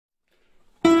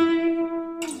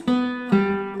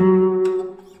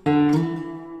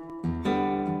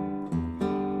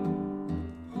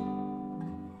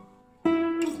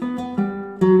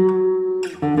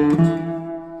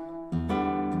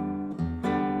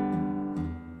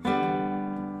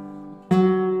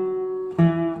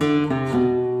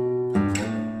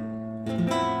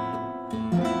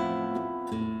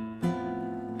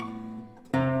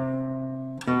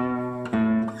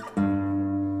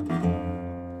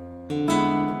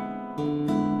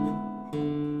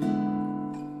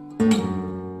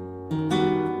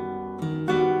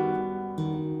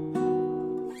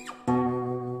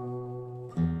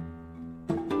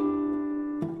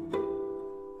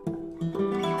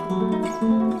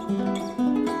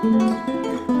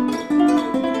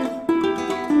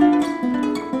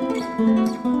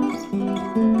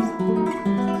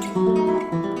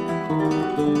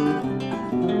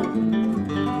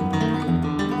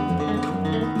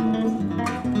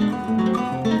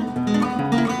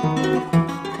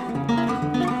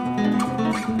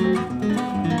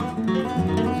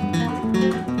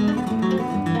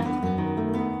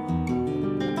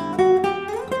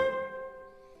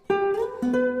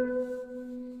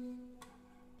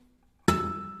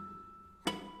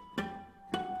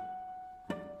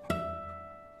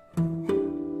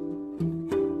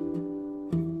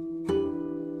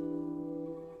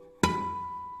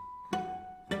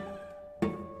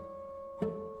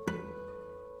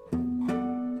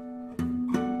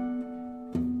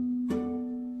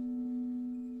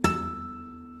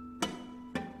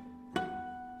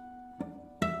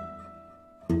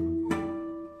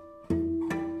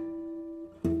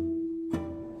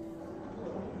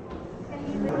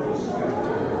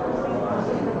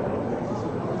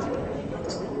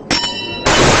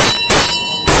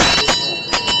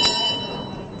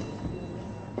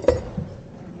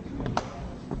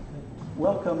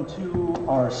Welcome to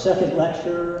our second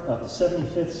lecture of the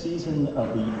 75th season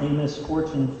of the Amos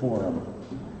Fortune Forum.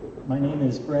 My name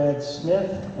is Brad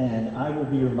Smith, and I will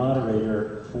be your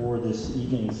moderator for this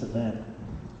evening's event.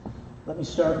 Let me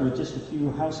start with just a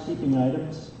few housekeeping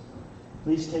items.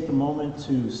 Please take a moment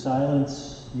to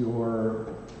silence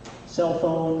your cell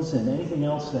phones and anything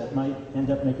else that might end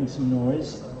up making some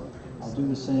noise. I'll do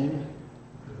the same.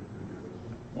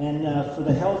 And for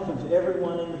the health of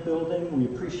everyone in the building, we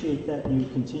appreciate that you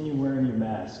continue wearing your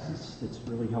masks. It's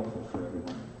really helpful for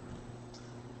everyone.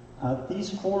 These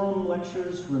forum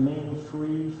lectures remain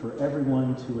free for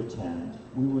everyone to attend.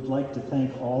 We would like to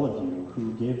thank all of you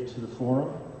who give to the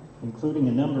forum, including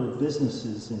a number of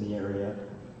businesses in the area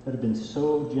that have been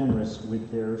so generous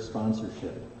with their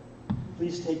sponsorship.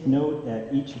 Please take note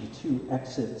at each of the two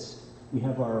exits. We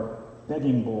have our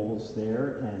begging bowls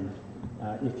there, and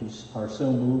if you are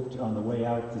so moved on the way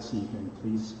out this evening,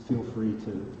 please feel free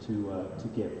to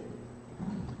give.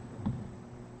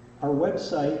 Our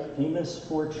website,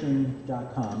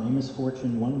 amosfortune.com, Amos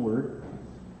Fortune, one word,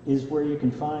 is where you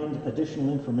can find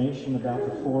additional information about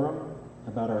the forum,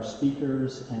 about our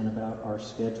speakers, and about our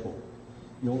schedule.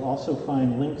 You'll also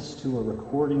find links to a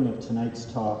recording of tonight's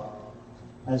talk,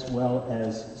 as well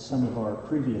as some of our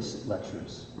previous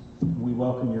lectures. We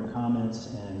welcome your comments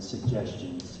and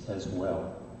suggestions as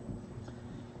well.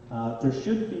 There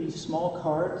should be small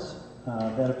cards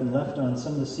that have been left on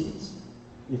some of the seats.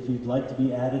 If you'd like to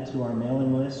be added to our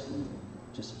mailing list,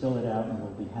 just fill it out and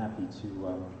we'll be happy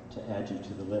to add you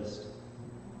to the list.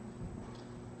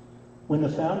 When the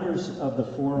founders of the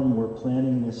forum were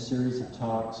planning this series of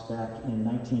talks back in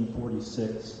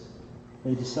 1946,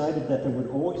 they decided that there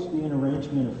would always be an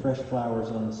arrangement of fresh flowers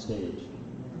on the stage.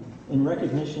 In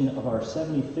recognition of our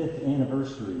 75th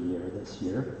anniversary year this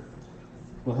year,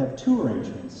 we'll have two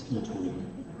arrangements each week,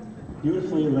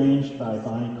 beautifully arranged by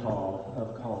Bonnie Call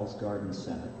of Call's Garden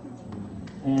Center.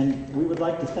 And we would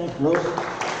like to thank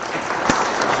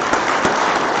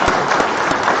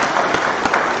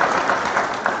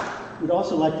We'd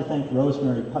also like to thank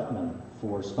Rosemary Putnam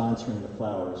for sponsoring the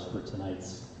flowers for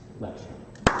tonight's lecture.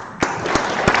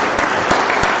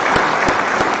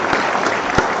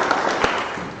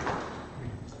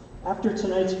 After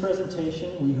tonight's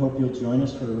presentation, we hope you'll join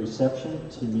us for a reception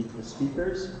to meet the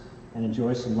speakers and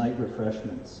enjoy some light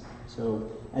refreshments. So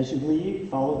as you leave,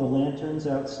 follow the lanterns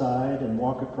outside and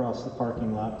walk across the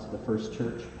parking lot to the First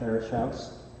Church Parish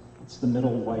House. It's the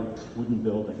middle white wooden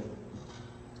building.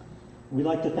 We'd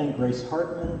like to thank Grace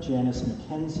Hartman, Janice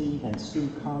McKenzie, and Sue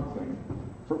Conklin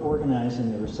for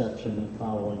organizing the reception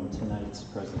following tonight's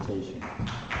presentation.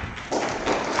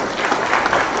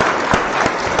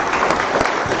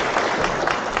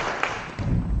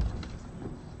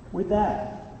 With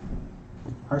that,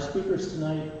 our speakers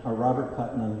tonight are Robert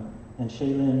Putnam and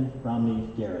Shaylyn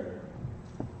Romney-Garrett.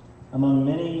 Among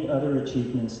many other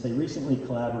achievements, they recently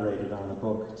collaborated on a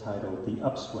book titled The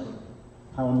Upswing: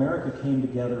 How America Came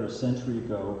Together a Century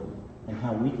Ago and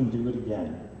How We Can Do It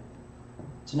Again.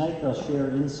 Tonight they'll share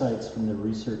insights from their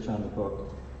research on the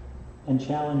book and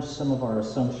challenge some of our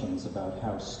assumptions about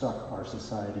how stuck our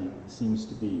society seems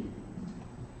to be.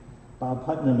 Bob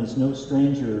Putnam is no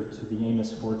stranger to the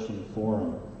Amos Fortune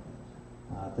Forum.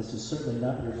 This is certainly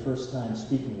not your first time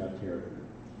speaking up here.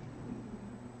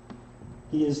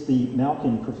 He is the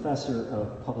Malkin Professor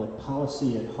of Public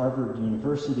Policy at Harvard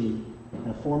University and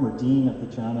a former Dean of the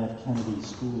John F. Kennedy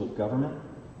School of Government.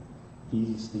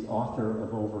 He's the author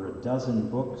of over a dozen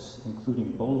books,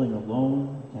 including Bowling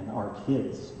Alone and Our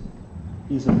Kids.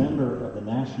 He's a member of the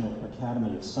National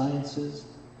Academy of Sciences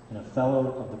and a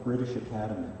Fellow of the British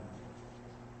Academy.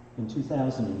 In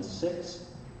 2006,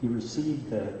 he received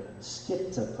the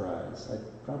Skipta Prize. I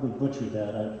probably butchered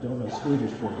that, I don't know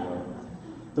Swedish very well.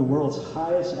 The world's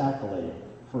highest accolade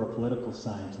for a political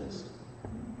scientist.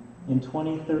 In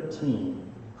 2013,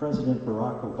 President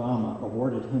Barack Obama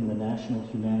awarded him the National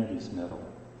Humanities Medal,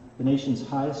 the nation's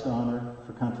highest honor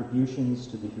for contributions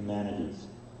to the humanities,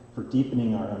 for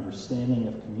deepening our understanding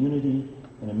of community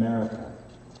in America.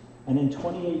 And in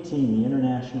 2018, the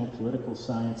International Political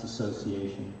Science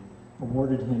Association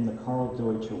awarded him the Karl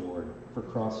Deutsch Award for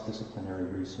cross-disciplinary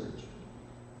research.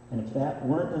 And if that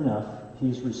weren't enough,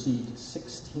 he's received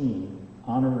 16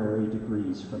 honorary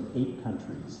degrees from 8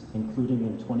 countries, including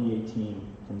in 2018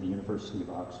 from the University of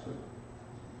Oxford.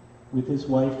 With his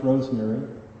wife, Rosemary,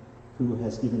 who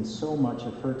has given so much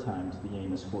of her time to the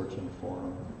Amos Fortune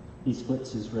Forum, he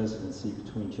splits his residency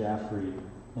between Jaffrey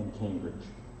and Cambridge.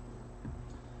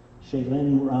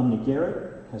 Shaylyn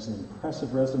Romney-Garrett has an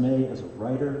impressive resume as a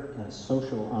writer and a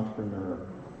social entrepreneur.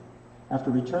 After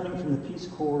returning from the Peace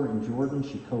Corps in Jordan,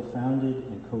 she co-founded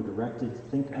and co-directed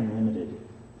Think Unlimited,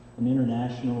 an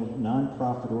international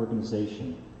nonprofit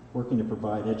organization working to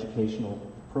provide educational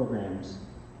programs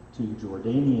to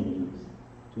Jordanian youth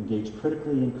to engage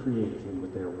critically and creatively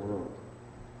with their world.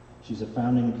 She's a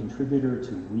founding contributor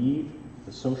to Weave,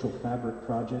 the social fabric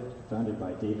project founded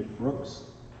by David Brooks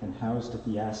and housed at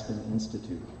the Aspen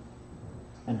Institute.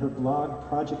 And her blog,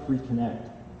 Project Reconnect,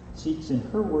 seeks, in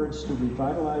her words, to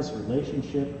revitalize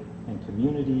relationship and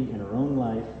community in her own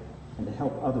life and to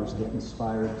help others get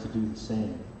inspired to do the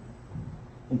same.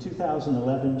 In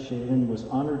 2011, Shaylyn was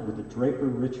honored with the Draper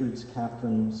Richards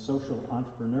Kaplan Social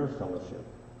Entrepreneur Fellowship.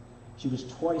 She was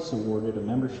twice awarded a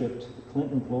membership to the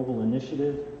Clinton Global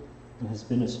Initiative and has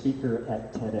been a speaker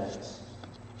at TEDx.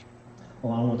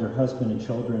 Along with her husband and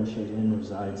children, Shaylyn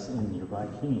resides in nearby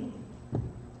Keene.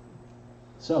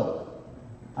 So,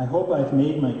 I hope I've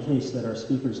made my case that our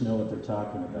speakers know what they're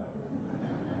talking about.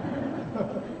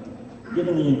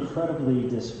 Given the incredibly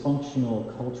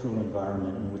dysfunctional cultural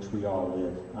environment in which we all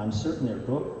live, I'm certain their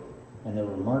book and their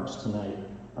remarks tonight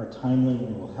are timely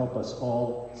and will help us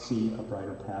all see a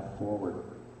brighter path forward.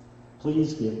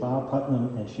 Please give Bob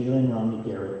Putnam and Shaylyn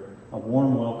Romney-Garrett a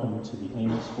warm welcome to the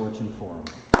Amos Fortune Forum.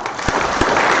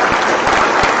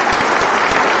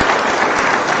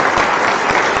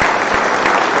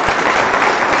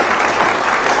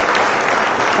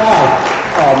 Hi.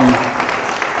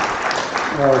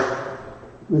 Well,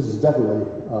 this is definitely,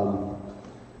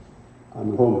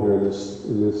 I'm home here in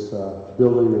this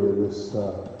building and in this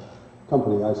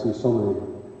company. I see so many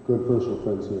good personal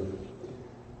friends here.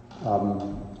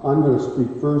 I'm going to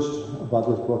speak first about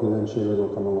this book, and then Shaylyn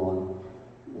will come along.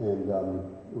 And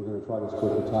we're going to try to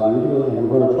split the time evenly, and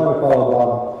we're going to try to follow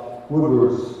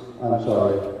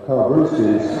Carl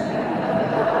Bernstein's.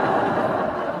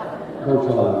 Don't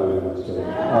tell them I'm going to say.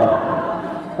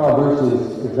 Carl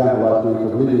Bernstein's example last week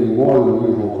of leaving more than the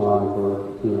usual time for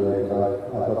Q&A. I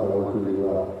thought that worked really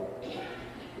well.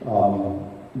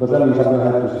 But that means I'm going to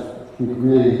have to speak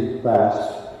really fast,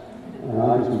 and I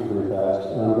can speak pretty fast,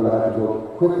 and I'm going to have to go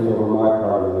quickly over my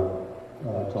part of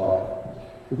the talk.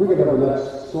 If we could have the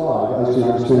next slide, I see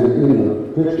I'm standing in the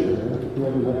picture. Can we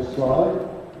have the next slide?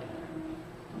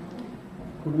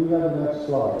 Could we have the next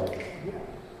slide?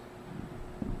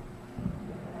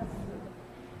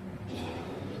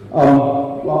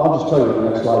 Well, I'll just tell you what the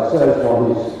next slide says while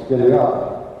he's getting up.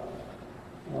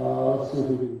 Let's see if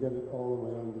we can get it all the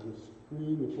way onto the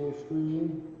screen, the full screen.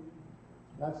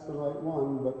 That's the right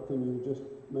one, but can you just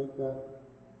make that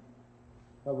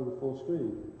cover the full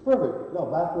screen? Perfect. No,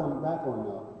 back one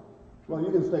now. Well,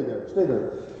 you can stay there. Stay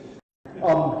there.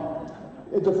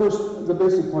 The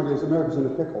basic point is America's in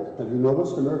a pickle. Have you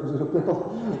noticed America's in a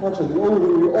pickle? Actually, the only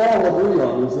thing we all agree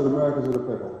on is that America's in a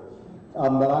pickle.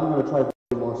 But I'm going to try to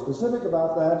be more specific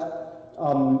about that.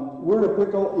 We're in a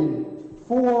pickle in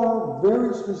 4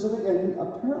 very specific and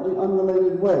apparently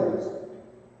unrelated ways.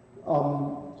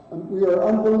 We are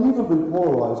unbelievably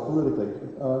polarized politically.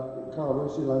 Carl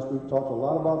Bernstein last week talked a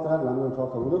lot about that, and I'm going to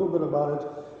talk a little bit about it.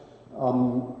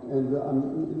 And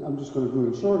I'm just going to do it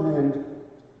in shorthand.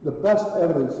 The best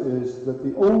evidence is that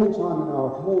the only time in our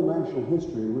whole national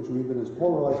history in which we've been as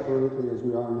polarized politically as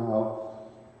we are now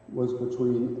was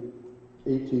between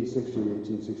 1860 and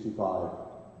 1865.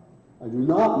 I do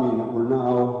not mean that we're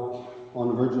now on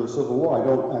the verge of a civil war. I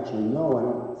don't actually know. I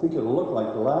don't think it'll look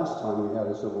like the last time we had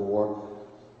a civil war.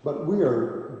 But we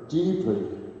are deeply,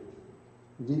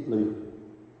 deeply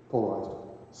polarized.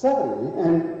 Secondly,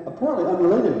 and apparently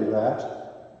unrelated to that,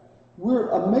 we're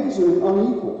amazingly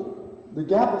unequal. The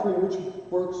gap between rich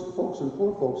folks and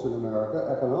poor folks in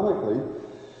America, economically,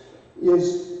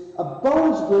 is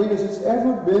about as great as it's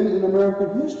ever been in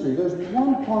American history. There's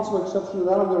one possible exception to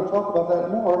that. I'm going to talk about that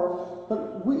more.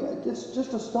 But it's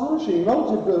just astonishing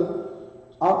relative to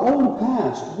our own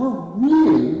past. We're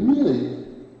really, really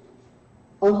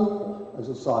unequal as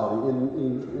a society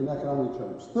in economic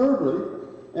terms. Thirdly,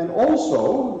 and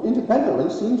also independently,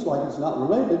 seems like it's not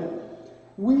related,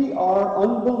 we are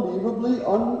unbelievably,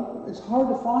 it's hard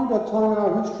to find a time in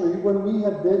our history when we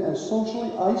have been as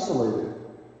socially isolated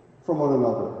from one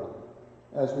another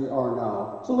as we are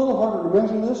now. It's a little harder to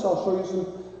measure this. I'll show you some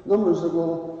numbers that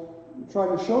will try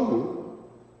to show you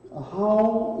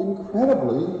how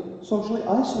incredibly socially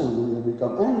isolated we have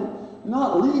become. And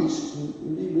not least,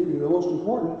 indeed maybe the most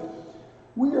important,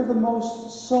 we are the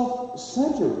most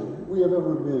self-centered we have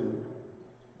ever been.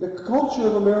 The culture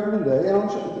of America today, and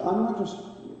I'm not just,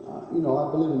 I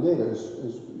believe in data, as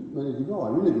many of you know, I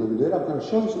really believe in data. I'm going to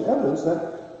show you some evidence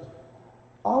that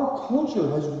our culture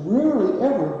has rarely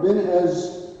ever been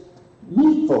as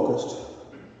me-focused,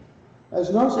 as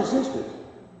narcissistic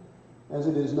as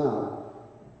it is now.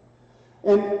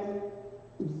 And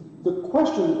the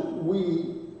question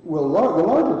we the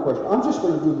larger question, I'm just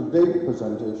going to do the data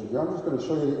presentation here. I'm just going to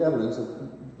show you the evidence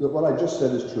that what I just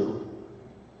said is true.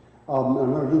 I'm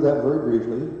going to do that very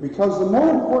briefly, because the more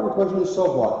important question is,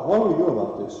 so what? What do we do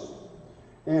about this?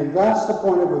 And that's the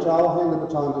point at which I'll hand the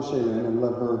baton to Shaylyn and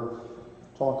let her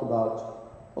talk about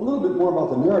a little bit more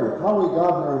about the narrative, how we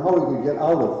got here and how we can get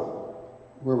out of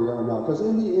where we are now. Because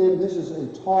in the end, this is a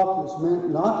talk that's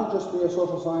meant not to just be a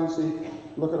social sciencey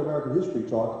look at American history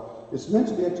talk. It's meant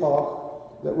to be a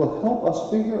talk that will help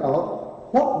us figure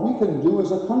out what we can do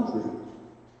as a country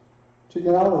to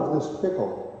get out of this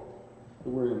pickle.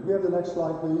 Can we have the next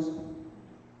slide, please?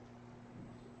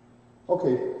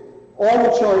 Okay, all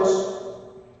the charts.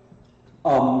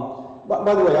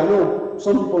 By the way, I know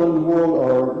some people in the world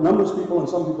are numbers people and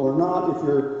some people are not. If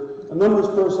you're a numbers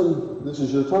person, this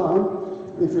is your time.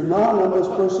 If you're not a numbers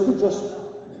person, just,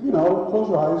 you know, close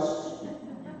your eyes,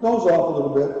 doze off a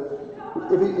little bit.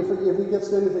 If he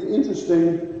gets anything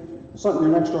interesting, something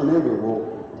your next door neighbor will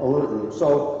alert you.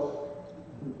 So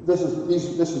this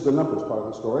is the numbers part of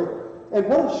the story. And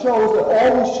what it shows that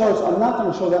all these charts, I'm not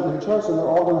going to show that many charts, and they're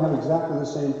all going to have exactly the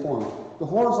same form. The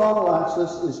horizontal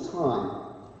axis is time.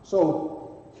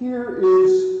 So here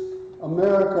is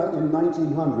America in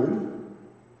 1900.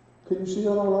 Can you see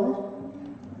that all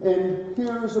right? And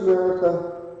here is America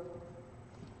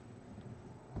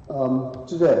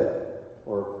today,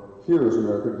 or here is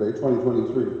America today,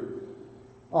 2023.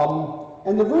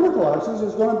 And the vertical axis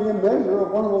is going to be a measure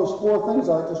of one of those four things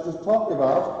I just talked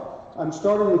about. I'm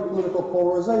starting with political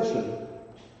polarization.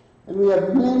 And we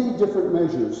have many different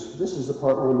measures. This is the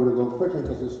part where I'm going to go quickly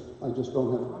because I just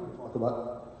don't have time to talk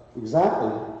about exactly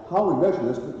how we measure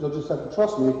this, but you'll just have to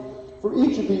trust me. For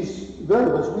each of these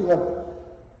variables, we have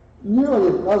nearly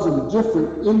a dozen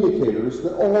different indicators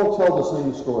that all tell the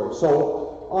same story.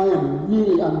 So I'm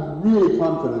really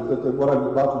confident that what I'm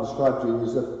about to describe to you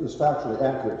is factually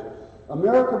accurate.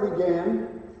 America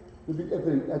began at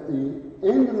the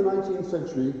end of the 19th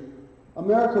century.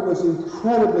 America was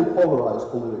incredibly polarized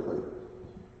politically.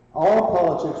 Our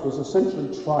politics was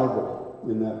essentially tribal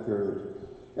in that period.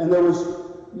 And there was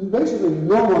basically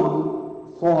no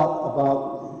one thought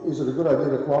about, is it a good idea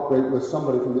to cooperate with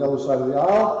somebody from the other side of the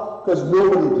aisle? Because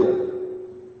nobody did.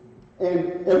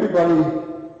 And everybody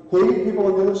hated people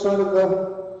on the other side of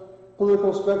the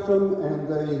political spectrum, and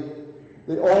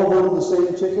they all voted the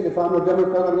same ticket. If I'm a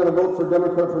Democrat, I'm going to vote for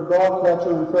Democrat for dog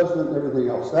catcher and president and everything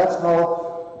else. That's how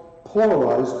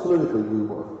polarized politically we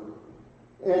were.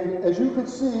 And as you could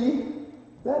see,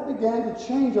 that began to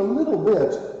change a little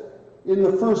bit in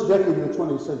the first decade of the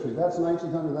 20th century. That's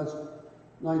 1900, that's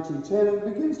 1910. It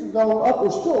begins to go up.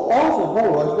 We're still awful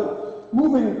polarized, but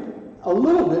moving a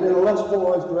little bit in a less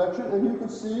polarized direction. And you can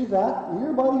see that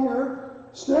year by year,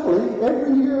 steadily,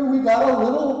 every year we got a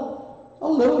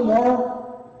little more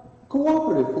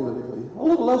cooperative politically, a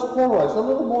little less polarized, a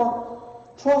little more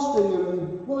trusting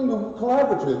and willing to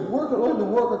collaborative, willing to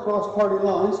work across party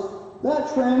lines.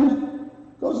 That trend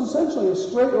goes essentially a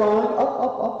straight line,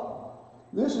 up.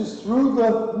 This is through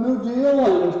the New Deal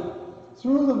and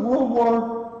through the World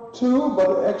War II, but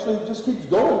it actually just keeps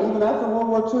going even after World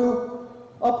War II.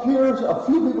 Up here, a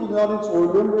few people in the audience will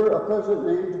remember a president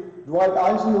named Dwight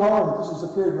Eisenhower. This is the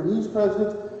period when he's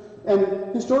president.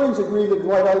 And historians agree that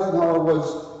Dwight Eisenhower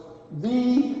was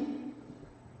the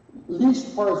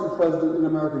least partisan president in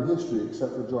American history,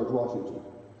 except for George Washington.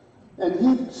 And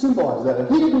he symbolized that. And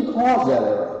he didn't cause that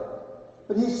era,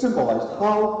 but he symbolized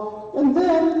how. And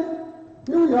then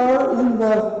here we are in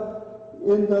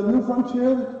the new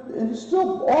frontier, and it's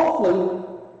still awfully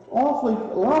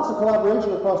lots of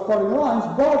collaboration across party lines,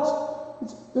 but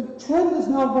the trend is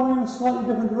now going in a slightly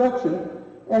different direction,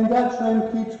 and that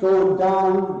trend keeps going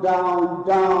down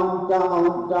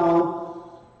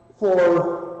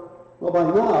for, well, by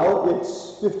now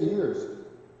it's 50 years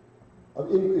of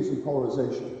increasing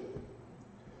polarization.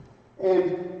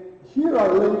 And here I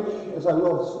link, as we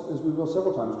will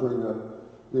several times during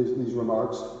these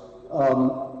remarks,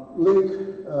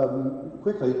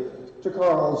 quickly to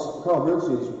Carl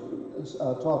Bernstein's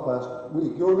talk last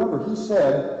week. You'll remember he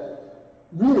said,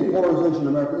 really, polarization in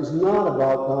America is not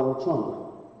about Donald Trump.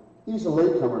 He's a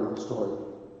latecomer to the story.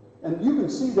 And you can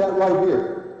see that right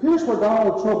here. Here's where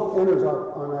Donald Trump enters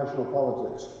our national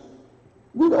politics.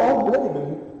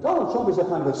 Donald Trump is a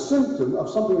kind of a symptom of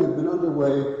something that had been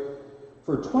underway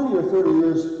for 20 or 30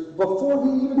 years before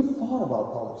he even thought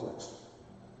about politics.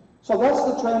 So that's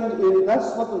the trend,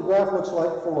 that's what the graph looks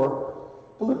like for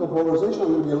political polarization.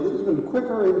 I'm going to be even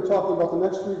quicker in talking about the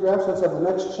next three graphs. Let's have the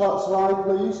next slide,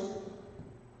 please.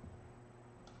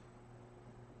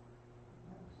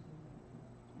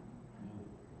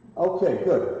 Okay,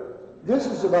 good. This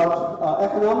is about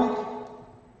economic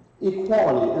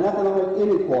equality and economic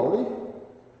inequality,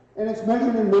 and it's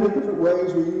measured in many different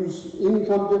ways. We use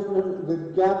income different, the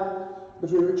gap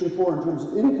between rich and poor in terms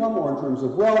of income or in terms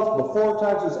of wealth, before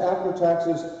taxes, after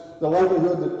taxes, the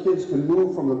likelihood that kids can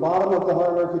move from the bottom of the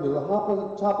hierarchy to the top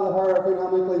of the hierarchy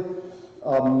economically,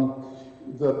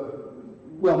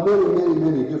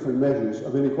 many different measures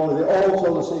of inequality. They all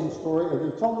tell the same story,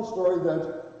 and they tell the story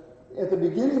that at the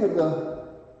beginning of the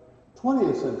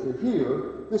 20th century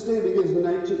here, this data begins in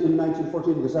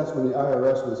 1914 because that's when the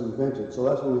IRS was invented, so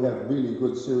that's when we have really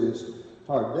good, serious,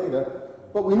 hard data.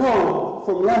 But we know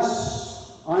from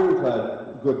less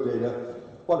ironclad good data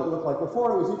what it looked like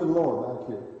before. It was even lower back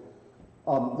here.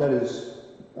 That is,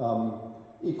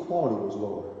 equality was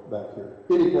lower back here.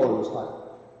 Inequality was higher.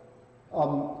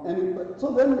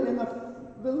 So then, in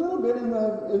the little bit in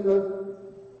the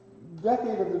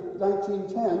decade of the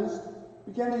 1910s,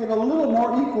 began to get a little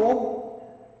more equal.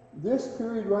 This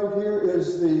period right here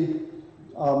is the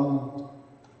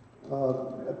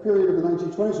period of the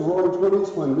 1920s, the roaring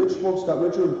 20s, when rich folks got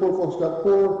richer and poor folks got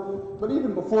poorer. But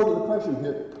even before the Depression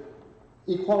hit,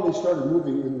 equality started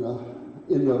moving in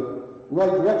the right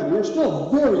direction. We're still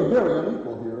very, very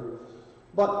unequal here,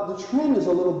 but the trend is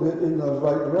a little bit in the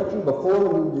right direction before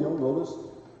the New Deal, notice.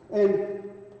 And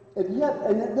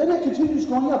then it continues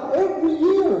going up every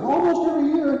year, almost every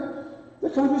year. The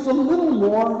country's a little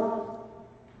more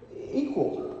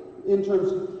equal in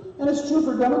terms of, and it's true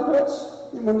for Democrats.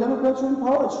 When Democrats are in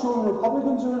power, it's true when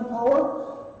Republicans are in power.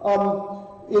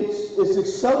 It's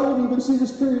accelerating. You can see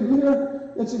this period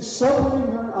here. It's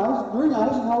accelerating during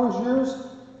Eisenhower's years.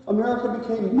 America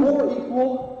became more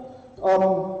equal,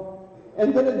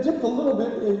 and then it dipped a little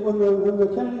bit when the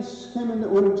Kennedys came in,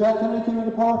 when Jack Kennedy came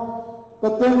into power.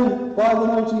 But then by the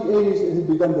 1980s, it had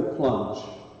begun to plunge.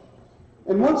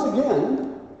 And once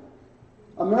again,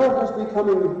 America is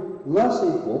becoming less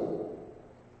equal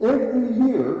every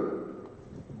year,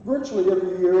 virtually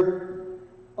every year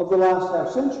of the last half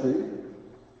century.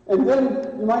 And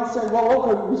then you might say, well,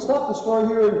 okay, we stopped the story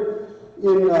here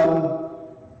in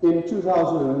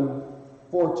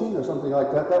 2014 or something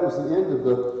like that. That was the end of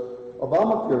the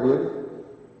Obama period.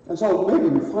 And so maybe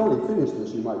we finally finished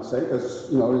this, you might say,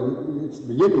 because it's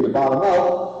beginning to bottom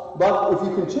out. But if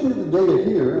you continue the data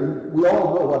here, and we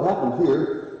all know what happened here,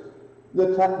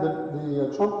 the Trump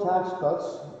tax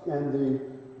cuts and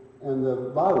the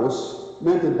virus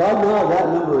meant that by now that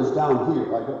number is down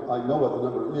here. I know what the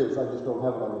number is, I just don't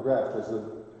have it on the graph because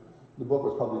the book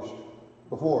was published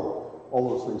before all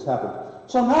those things happened.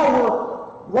 So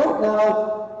now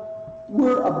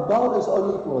we're about as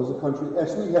unequal as a country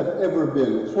as we have ever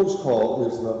been. The close call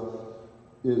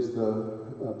is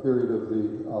the period of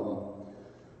the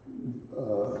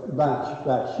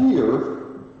back here,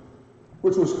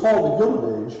 which was called the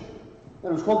Gilded Age. And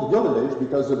it was called the Gilded Age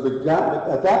because of the gap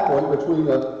at that point between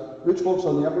the rich folks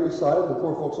on the Upper East Side and the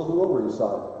poor folks on the Lower East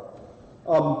Side.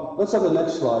 Let's have the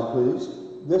next slide, please.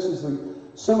 This is a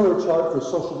similar chart for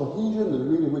social cohesion, the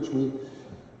degree in which we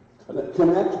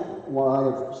connect, what I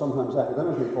have sometimes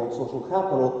academically called social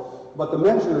capital. But the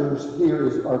measures here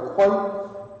are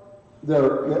they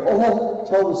all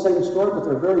tell the same story, but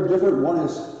they're very different. One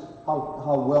is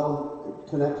how well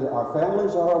connected our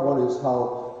families are. One is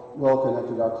how well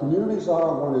connected our communities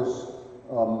are. One is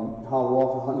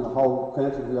how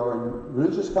connected we are in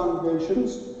religious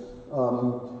congregations.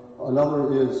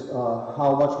 Another is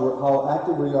how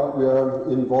active we are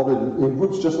involved in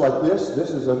groups just like this. This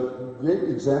is a great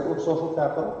example of social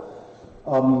capital.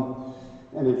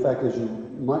 And in fact, as you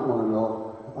might want to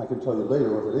know, I can tell you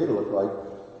later what the data look like.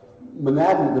 The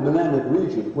Mennonite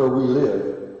region where we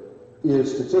live is,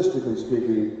 statistically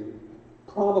speaking,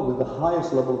 probably the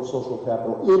highest level of social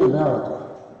capital in America.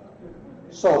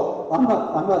 So I'm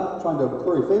not trying to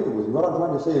curry favor with you. What I'm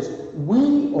trying to say is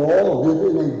we all live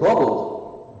in a bubble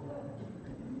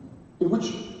in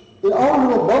which, in our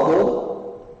little bubble,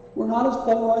 we're not as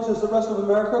polarized as the rest of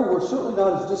America. We're certainly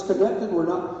not as disconnected. We're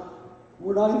not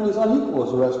even as unequal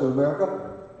as the rest of America.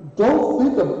 Don't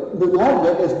think of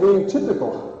Nevada as being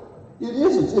typical. It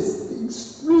isn't. It's the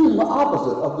extreme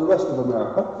opposite of the rest of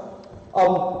America.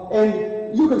 And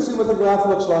you can see what the graph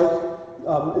looks like.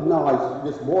 Now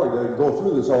it's boring to go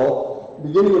through this all.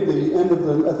 Beginning at the end of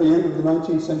the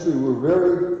 19th century, we were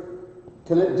very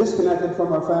disconnected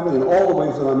from our family in all the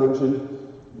ways that I mentioned.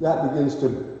 That begins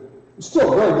to,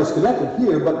 still very disconnected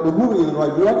here, but we're moving in the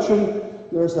right direction.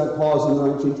 There's that pause in the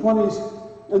 1920s,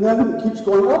 and then it keeps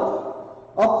going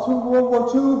up through World War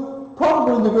II.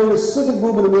 Probably the greatest civic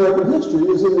movement in American history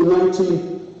is in the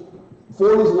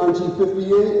 1940s and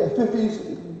 1950s.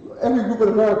 Every group in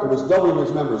America was doubling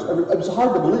its members. It was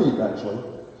hard to believe, actually.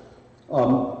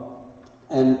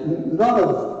 And none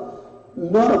of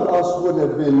none of us would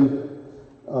have been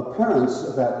parents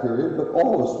at that period, but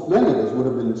all of us, many of us would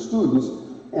have been students,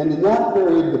 and in that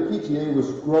period the PTA was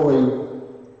growing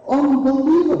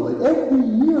unbelievably. Every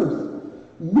year,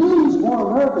 millions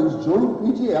more Americans joined the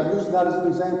PTA. I'm using that as an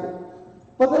example.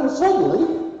 But then suddenly,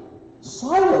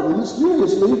 silently,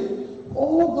 mysteriously,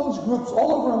 all of those groups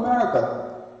all over America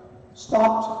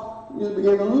stopped,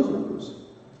 began to lose members.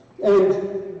 And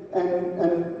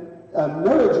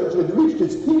marriage, which had reached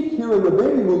its peak here in the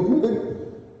baby boom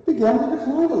period, began to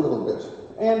decline a little bit.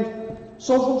 And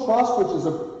social trust, which is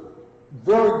a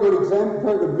very good example,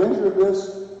 very good measure of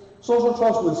this, social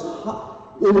trust was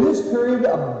in this period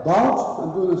about,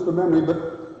 I'm doing this from memory, but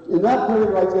in that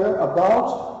period right there,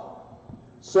 about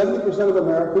 70% of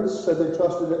Americans said they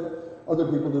trusted other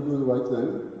people to do the right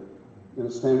thing. In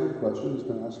a standard question, it's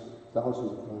been asked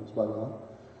thousands of times by now.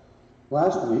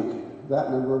 Last week,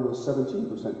 that number was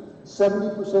 17%.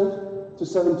 70% to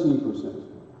 17%.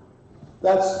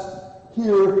 That's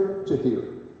here to here.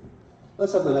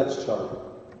 Let's have the next chart.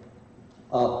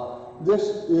 This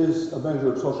is a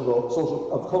measure of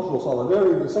cultural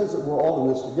solidarity in the sense that we're all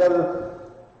in this together.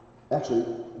 Actually,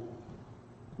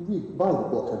 buy the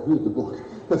book and read the book,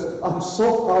 because I'm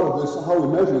so proud of this, how we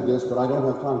measured this, but I don't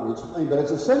have time to explain. But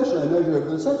it's essentially a measure of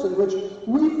the sense in which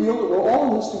we feel that we're all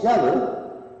in this together,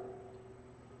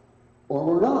 or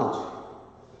we're not.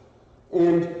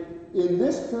 And in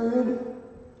this period,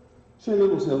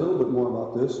 Shaylyn will say a little bit more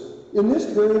about this. In this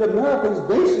period, Americans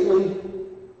basically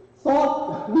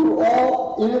thought we were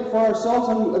all in it for ourselves,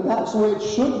 and that's the way it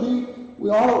should be. We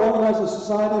ought to organize a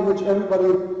society in which everybody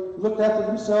looked after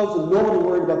themselves and nobody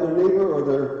worried about their neighbor or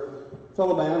their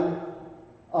fellow man.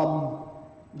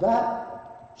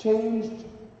 That changed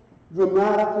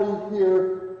dramatically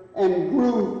here and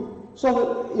grew so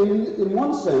that in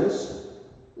one sense,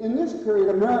 in this period,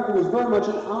 America was very much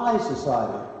an I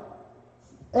society.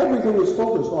 Everything was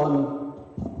focused on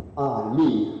I,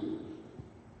 me.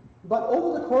 But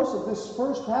over the course of this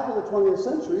first half of the 20th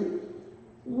century,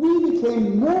 we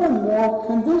became more and more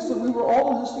convinced that we were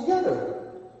all in this together.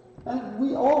 And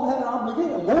we all had an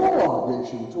obligation, a moral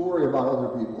obligation, to worry about other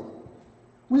people.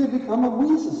 We had become a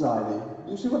we society.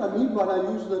 You see what I mean when I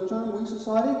use the term we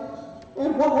society?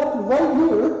 And what happened right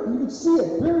here, you can see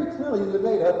it very clearly in the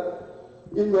data,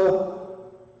 in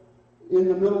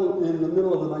the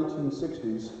middle of the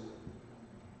 1960s,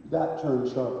 that turned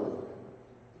sharply.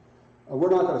 We're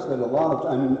not going to spend a lot of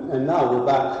time, and now we're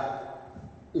back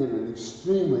in an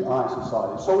extremely I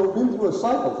society. So we've been through a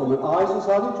cycle from an I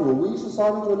society to a we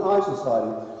society to an I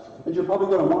society. And you're probably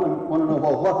going to want to know,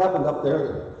 well, what happened up there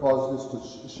that caused this to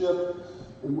shift?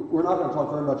 And we're not going to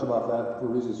talk very much about that for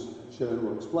reasons Shaylyn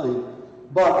will explain.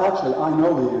 But actually, I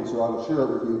know the answer. I will share it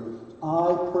with you.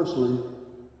 I personally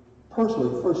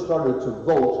first started to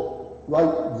vote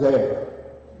right there.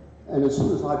 And as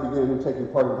soon as I began taking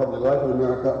part in public life in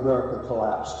America, America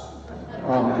collapsed.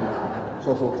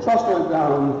 Social trust went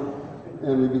down,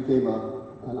 and we became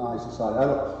an I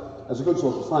society. As a good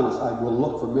social scientist, I will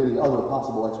look for many other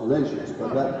possible explanations,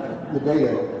 but the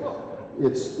data,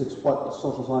 it's what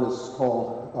social scientists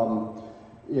call,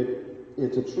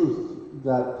 it's a truth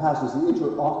that passes the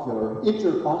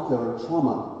interocular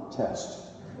trauma test.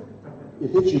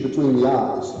 It hits you between the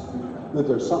eyes that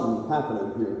there's something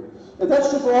happening here. And that's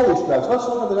true for all these graphs. Let's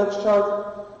look at the next chart,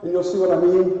 and you'll see what I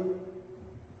mean.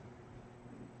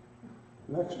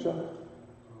 Next chart.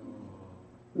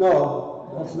 No,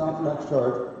 that's not the next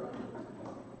chart.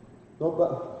 No,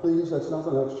 please, that's not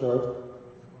the next chart.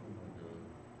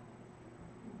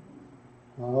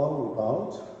 How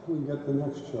about we get the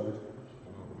next chart?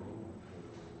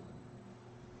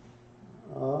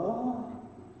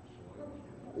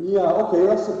 Yeah, okay,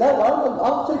 that's that.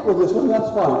 I'll take with this one,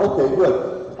 that's fine. Okay, good.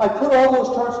 I put all those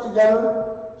charts together.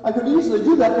 I could easily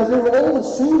do that because they were all the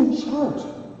same chart.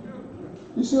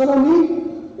 You see what I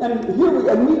mean? And here we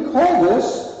call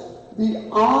this the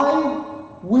I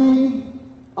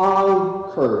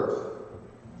curve.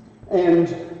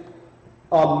 And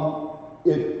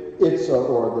it's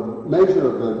or the measure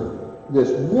of this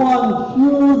one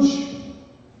huge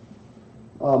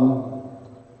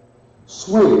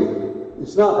swing.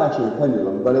 It's not actually a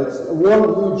pendulum, but it's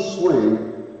one huge swing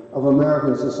of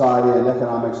American society and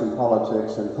economics and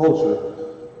politics and culture,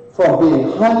 from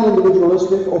being highly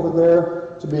individualistic over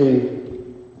there to being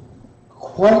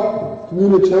quite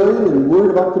communitarian and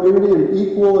worried about community and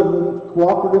equal and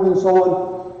cooperative and so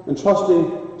on, and trusting,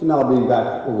 to now being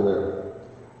back over there.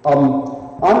 I'm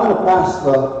going to pass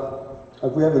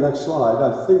if we have the next slide,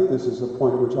 I think this is the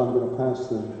point at which I'm going to pass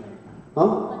the,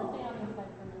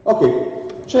 Okay,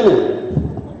 Shaylyn.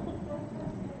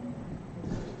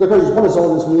 The question is, what does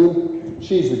all this mean?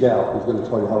 she's the gal who's going to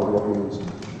tell you how it works.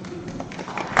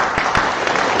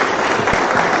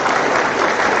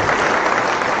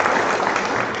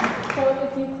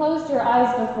 Closed your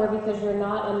eyes before because you're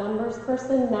not a numbers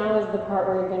person, now is the part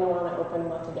where you're going to want to open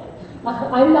them up again.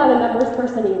 I'm not a numbers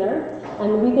person either,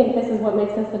 and we think this is what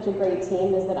makes us such a great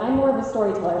team, is that I'm more of a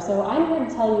storyteller, so I'm here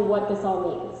to tell you what this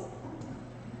all means.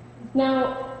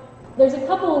 Now, there's a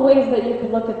couple of ways that you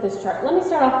could look at this chart. Let me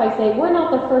start off by saying we're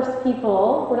not the first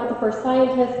people, we're not the first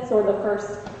scientists or the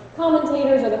first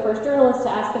commentators or the first journalists to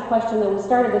ask the question that we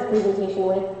started this presentation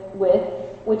with,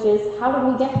 which is, how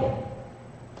did we get here?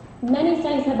 Many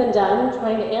studies have been done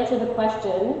trying to answer the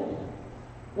question,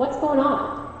 what's going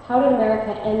on? How did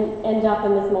America end up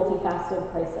in this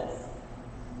multifaceted crisis?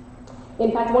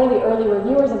 In fact, one of the early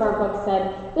reviewers of our book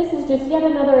said, this is just yet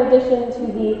another addition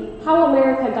to the how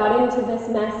America got into this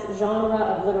mess genre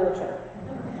of literature.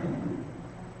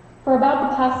 For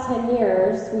about the past 10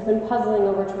 years, we've been puzzling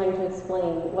over trying to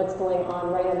explain what's going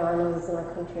on right under our noses in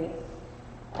our country.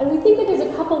 And we think that there's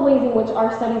a couple ways in which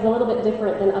our study is a little bit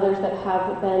different than others that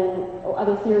have been, or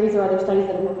other theories or other studies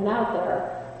that have been out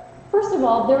there. First of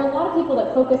all, there are a lot of people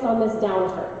that focus on this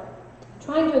downturn,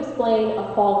 trying to explain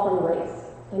a fall from grace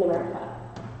in America.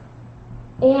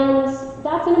 And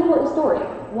that's an important story.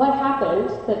 What happened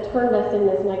that turned us in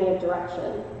this negative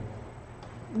direction?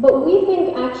 But we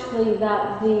think actually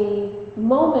that the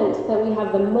moment that we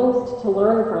have the most to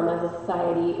learn from as a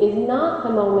society is not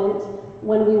the moment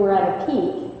when we were at a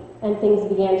peak and things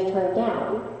began to turn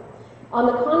down. On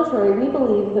the contrary, we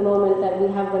believe the moment that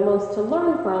we have the most to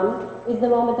learn from is the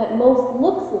moment that most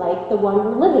looks like the one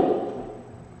we're living in,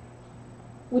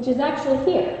 which is actually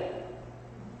here.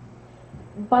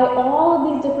 By all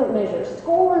of these different measures,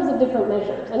 scores of different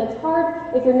measures, and it's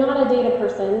hard if you're not a data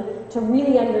person to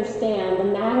really understand the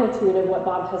magnitude of what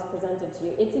Bob has presented to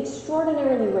you. It's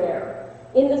extraordinarily rare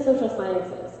in the social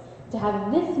sciences to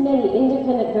have this many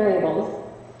independent variables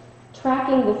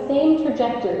tracking the same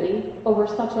trajectory over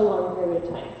such a long period of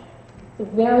time.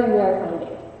 It's a very rare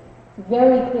finding. It's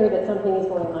very clear that something is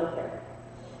going on here.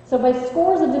 So by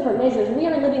scores of different measures, we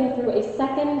are living through a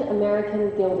second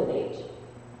American Gilded Age.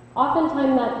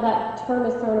 Oftentimes that term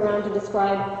is thrown around to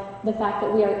describe the fact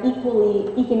that we are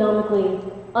equally, economically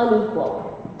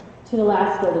unequal to the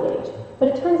last Gilded Age. But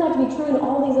it turns out to be true in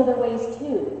all these other ways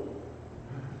too.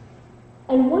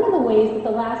 And one of the ways that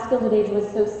the last Gilded Age was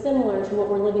so similar to what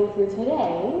we're living through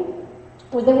today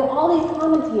was there were all these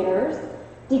commentators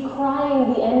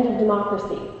decrying the end of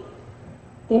democracy.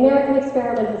 The American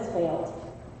experiment has failed.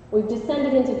 We've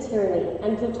descended into tyranny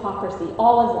and plutocracy.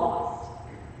 All is lost.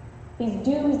 These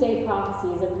doomsday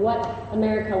prophecies of what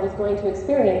America was going to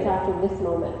experience after this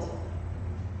moment.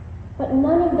 But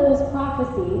none of those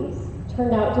prophecies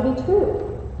turned out to be true.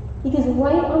 Because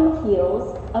right on the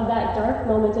heels of that dark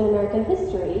moment in American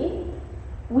history,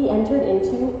 we entered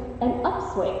into an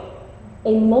upswing, a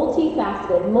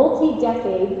multifaceted,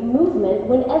 multi-decade movement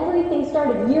when everything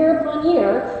started year upon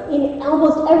year in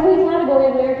almost every category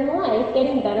of American life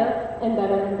getting better and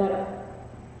better and better.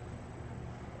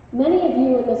 Many of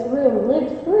you in this room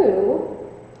lived through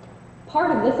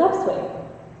part of this upswing.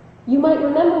 You might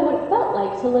remember what it felt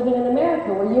like to live in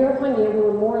America where year upon year we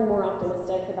were more and more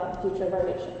optimistic about the future of our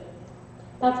nation.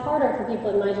 That's harder for people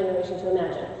in my generation to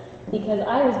imagine, because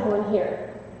I was born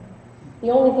here. The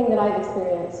only thing that I've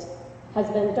experienced has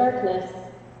been darkness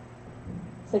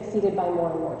succeeded by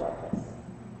more and more darkness.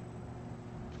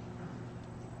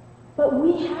 But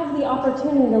we have the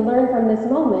opportunity to learn from this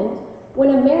moment when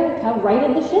America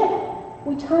righted the ship.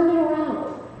 We turned it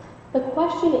around. The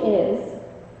question is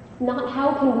not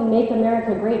how can we make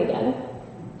America great again,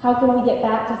 how can we get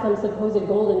back to some supposed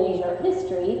golden age of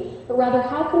history, but rather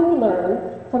how can we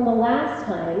learn from the last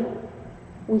time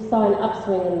we saw an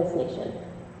upswing in this nation.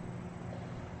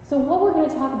 So what we're going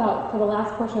to talk about for the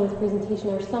last portion of this presentation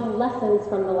are some lessons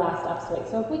from the last upswing.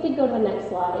 So if we could go to the next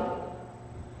slide.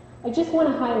 I just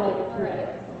want to highlight a period.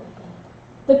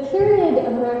 The period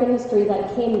of American history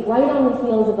that came right on the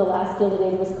heels of the last Gilded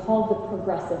Age was called the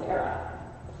Progressive Era.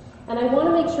 And I want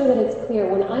to make sure that it's clear,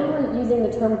 when I'm using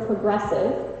the term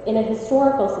progressive in a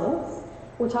historical sense,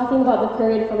 we're talking about the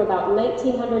period from about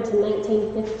 1900 to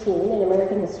 1915 in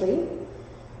American history.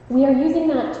 We are using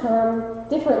that term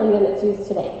differently than it's used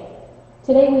today.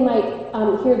 Today we might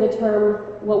hear the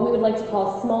term, what we would like to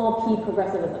call small p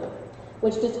progressivism,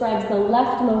 which describes the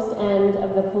leftmost end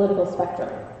of the political spectrum.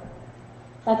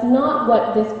 That's not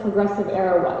what this progressive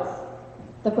era was.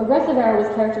 The progressive era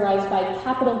was characterized by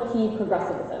capital P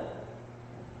progressivism,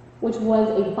 which was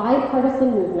a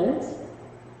bipartisan movement,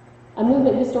 a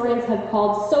movement historians have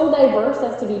called so diverse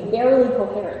as to be barely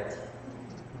coherent.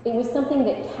 It was something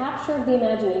that captured the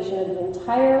imagination of the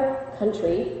entire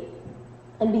country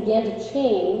and began to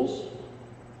change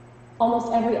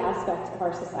almost every aspect of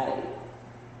our society.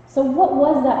 So what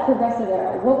was that progressive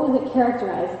era? What was it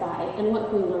characterized by, and what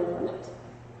can we learn from it?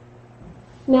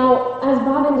 Now, as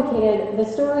Bob indicated, the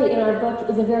story in our book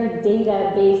is a very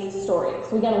data-based story.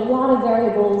 So we got a lot of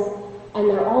variables, and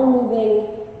they're all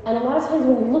moving, and a lot of times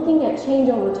when you're looking at change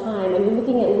over time, and you're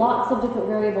looking at lots of different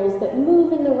variables that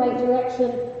move in the right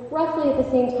direction, roughly at the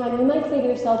same time, you might say to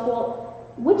yourself, well,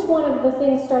 which one of the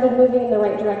things started moving in the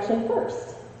right direction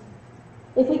first?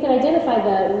 If we could identify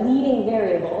the leading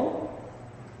variable,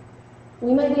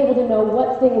 we might be able to know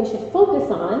what thing we should focus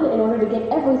on in order to get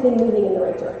everything moving in the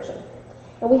right direction.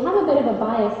 And we have a bit of a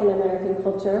bias in American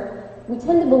culture. We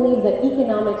tend to believe that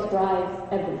economics drives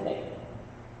everything,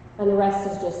 and the rest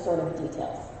is just sort of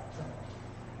details.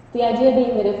 The idea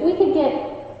being that if we could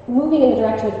get moving in the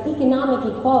direction of economic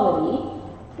equality,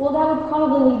 well, that would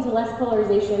probably lead to less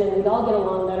polarization, and we'd all get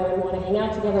along better and want to hang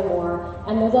out together more,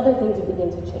 and those other things would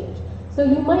begin to change. So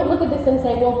you might look at this and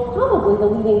say, well, probably the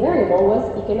leading variable was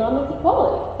economic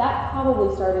equality. That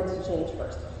probably started to change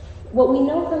first. What we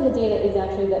know from the data is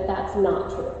actually that that's not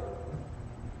true.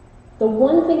 The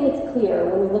one thing that's clear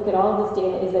when we look at all of this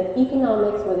data is that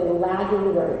economics was a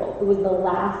lagging variable. It was the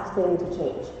last thing to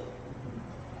change.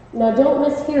 Now, don't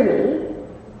mishear me.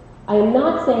 I am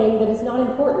not saying that it's not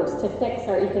important to fix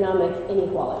our economic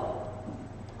inequality.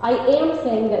 I am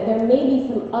saying that there may be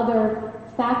some other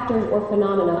factors or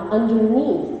phenomena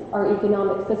underneath our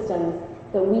economic systems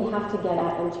that we have to get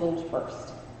at and change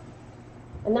first.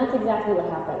 And that's exactly what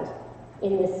happened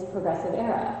in this progressive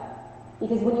era.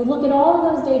 Because when you look at all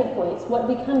of those data points, what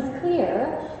becomes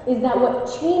clear is that what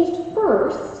changed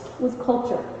first was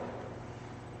culture.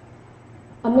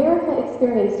 America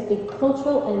experienced a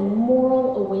cultural and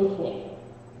moral awakening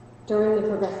during the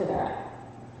progressive era.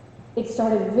 It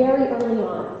started very early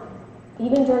on,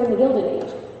 even during the Gilded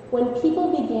Age, when people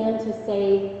began to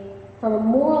say, from a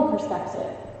moral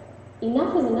perspective,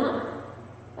 enough is enough.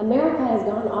 America has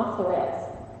gone off the rails.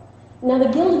 Now, the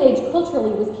Gilded Age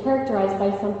culturally was characterized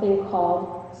by something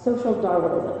called social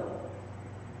Darwinism.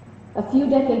 A few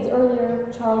decades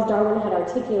earlier, Charles Darwin had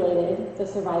articulated the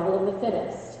survival of the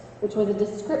fittest, which was a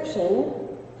description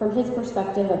from his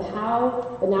perspective of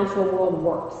how the natural world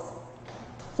works.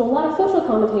 So a lot of social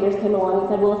commentators came along and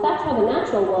said, well, if that's how the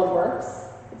natural world works,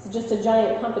 it's just a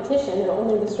giant competition and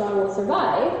only the strong will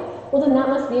survive, well, then that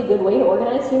must be a good way to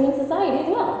organize human society as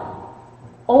well.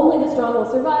 Only the strong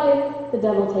will survive, the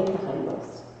devil take the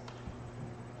hindmost.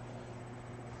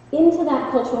 Into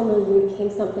that cultural milieu came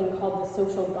something called the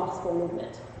social gospel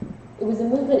movement. It was a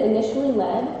movement initially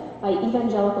led by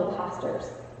evangelical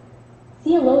pastors,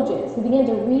 theologians who began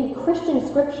to read Christian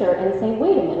scripture and say,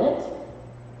 wait a minute,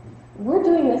 we're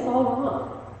doing this all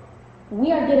wrong.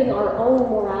 We are getting our own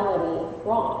morality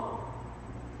wrong.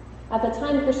 At the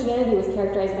time, Christianity was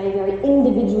characterized by a very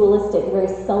individualistic, very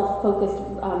self-focused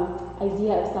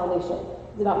idea of salvation.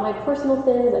 It's about my personal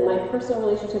sins and my personal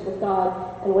relationship with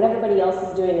God, and what everybody else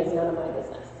is doing is none of my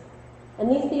business.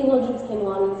 And these theologians came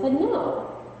along and said,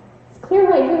 no, it's clear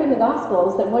right here in the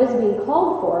Gospels that what is being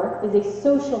called for is a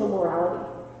social morality,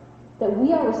 that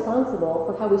we are responsible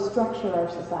for how we structure our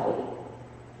society.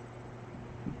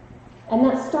 And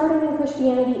that started in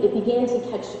Christianity. It began to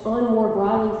catch on more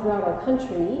broadly throughout our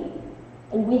country,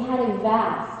 and we had a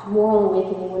vast moral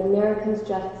awakening when Americans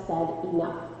just said,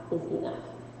 enough is enough.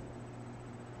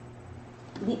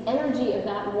 The energy of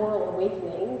that moral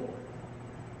awakening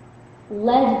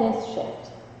led this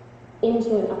shift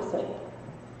into an upswing.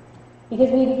 Because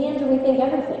we began to rethink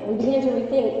everything. We began to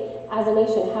rethink, as a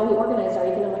nation, how we organized our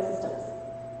economic systems,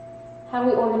 how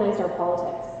we organized our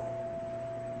politics,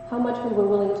 how much we were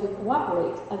willing to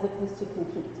cooperate as opposed to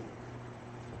compete.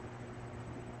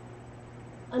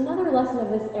 Another lesson of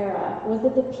this era was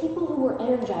that the people who were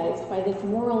energized by this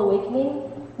moral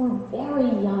awakening were very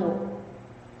young.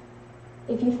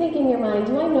 If you think in your mind,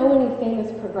 do I know any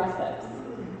famous progressives?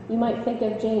 You might think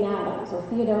of Jane Addams or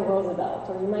Theodore Roosevelt,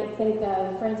 or you might think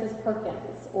of Francis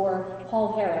Perkins or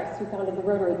Paul Harris, who founded the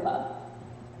Rotary Club,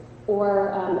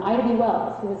 or Ida B.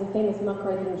 Wells, who was a famous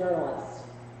muckraking journalist.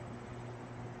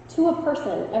 To a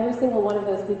person, every single one of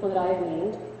those people that I have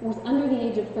named was under the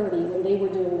age of 30 when they were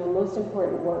doing their most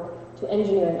important work to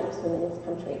engineer an upswing in this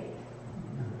country.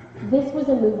 This was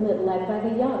a movement led by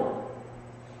the young.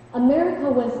 America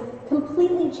was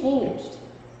completely changed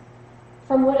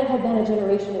from what it had been a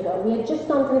generation ago. We had just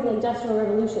gone through the Industrial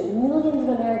Revolution. Millions of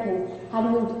Americans had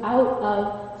moved out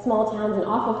of small towns and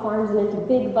off of farms and into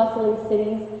big, bustling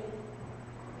cities.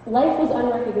 Life was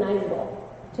unrecognizable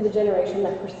to the generation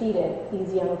that preceded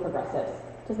these young progressives.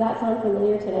 Does that sound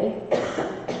familiar today?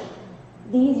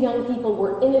 These young people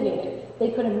were innovative.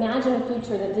 They could imagine a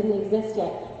future that didn't exist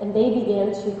yet, and they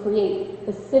began to create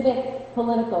the civic,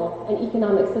 political, and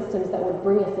economic systems that would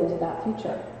bring us into that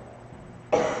future.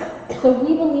 So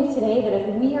we believe today that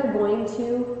if we are going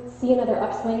to see another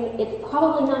upswing, it's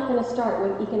probably not going to start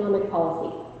with economic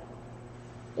policy.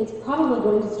 It's probably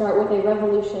going to start with a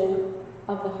revolution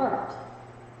of the heart.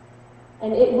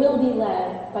 And it will be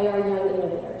led by our young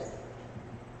innovators.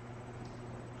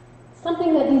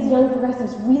 Something that these young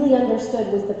progressives really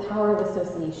understood was the power of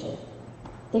association.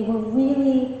 They were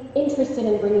really interested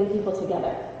in bringing people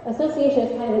together. Association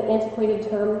is kind of an antiquated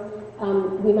term.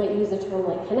 We might use a term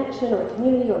like connection or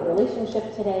community or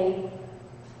relationship today.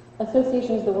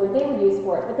 Association is the word they would use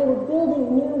for it, but they were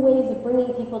building new ways of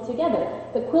bringing people together.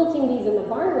 The quilting bees and the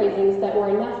barn raisings that were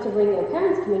enough to bring their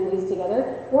parents' communities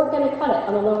together weren't going to cut it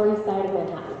on the Lower East Side of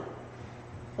Manhattan.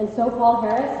 And so Paul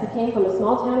Harris, who came from a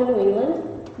small town in New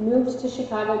England, moved to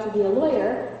Chicago to be a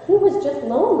lawyer. He was just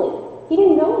lonely. He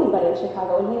didn't know anybody in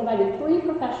Chicago, and he invited 3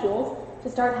 professionals to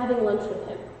start having lunch with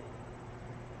him.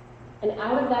 And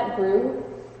out of that grew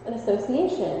an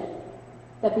association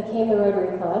that became the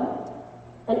Rotary Club.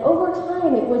 And over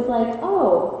time, it was like,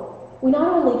 oh, we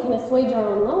not only can assuage our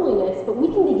own loneliness, but we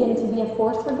can begin to be a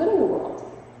force for good in the world.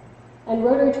 And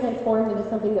Rotary transformed into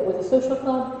something that was a social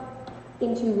club,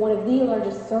 into one of the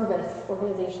largest service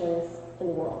organizations in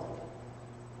the world.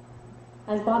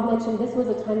 As Bob mentioned, this was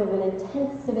a time of an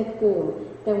intense civic boom.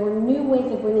 There were new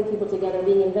ways of bringing people together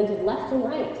being invented left and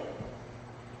right.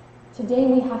 Today,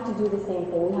 we have to do the same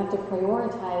thing. We have to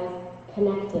prioritize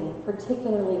connecting,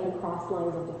 particularly across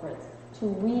lines of difference, to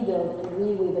rebuild and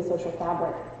reweave the social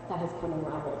fabric that has come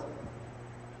unraveled.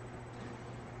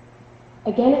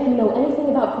 Again, if you know anything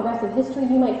about progressive history,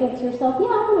 you might think to yourself, yeah,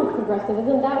 I know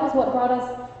progressivism. That was what brought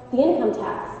us the income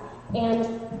tax and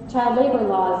child labor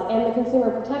laws and the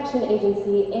Consumer Protection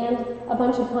Agency and a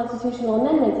bunch of constitutional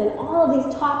amendments and all of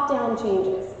these top-down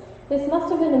changes. This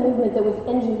must have been a movement that was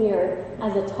engineered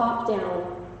as a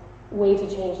top-down way to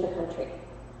change the country.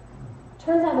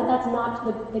 Turns out that that's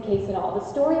not the case at all. The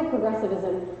story of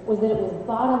progressivism was that it was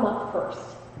bottom-up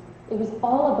first. It was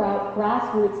all about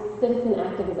grassroots citizen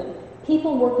activism.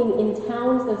 People working in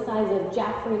towns the size of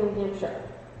Jaffrey, New Hampshire,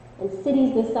 and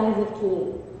cities the size of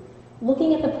Keene,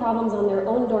 looking at the problems on their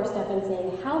own doorstep and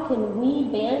saying, how can we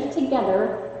band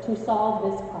together to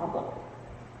solve this problem?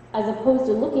 As opposed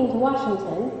to looking to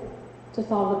Washington to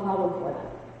solve the problem for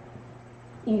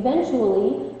them.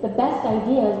 Eventually, the best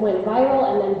ideas went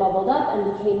viral and then bubbled up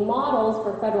and became models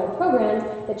for federal programs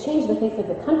that changed the face of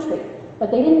the country.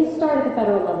 But they didn't start at the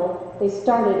federal level, they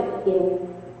started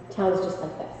in towns just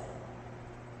like this.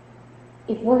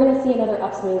 If we're going to see another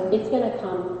upswing, it's going to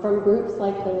come from groups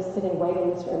like those sitting right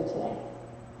in this room today,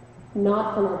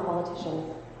 not from our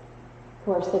politicians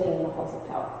who are sitting in the halls of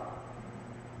power.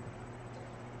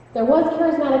 There was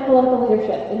charismatic political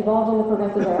leadership involved in the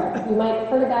progressive era. You might have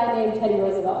heard a guy named Teddy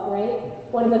Roosevelt, right?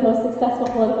 One of the most successful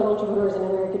political entrepreneurs in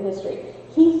American history.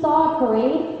 He saw a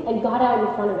parade and got out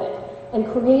in front of it and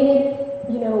created,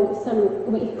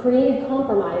 created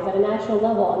compromise at a national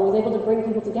level and was able to bring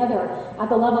people together at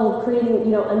the level of creating,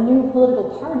 a new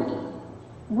political party.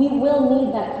 We will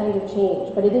need that kind of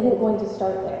change, but it isn't going to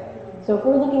start there. So if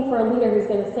we're looking for a leader who's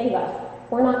going to save us,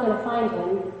 we're not going to find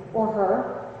him or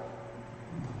her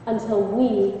until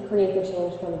we create the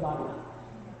change from the bottom up.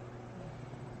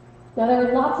 Now, there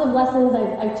are lots of lessons.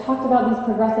 I've talked about these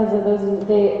progressives as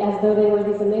though they were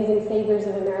these amazing saviors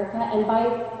of America, and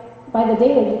by the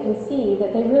data you can see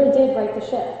that they really did right the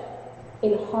ship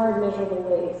in hard, measurable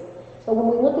ways. But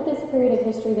when we look at this period of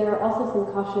history, there are also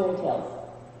some cautionary tales.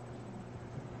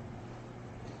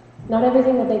 Not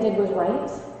everything that they did was right.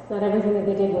 Not everything that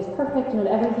they did was perfect. Not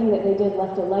everything that they did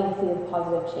left a legacy of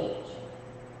positive change.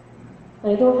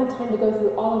 And I don't have time to go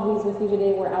through all of these with you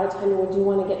today. We're out of time and we do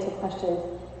want to get to questions.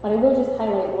 But I will just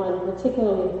highlight one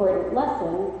particularly important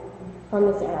lesson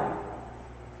from this era.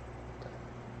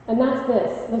 And that's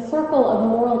this. The circle of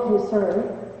moral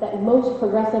concern that most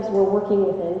progressives were working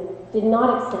within did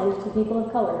not extend to people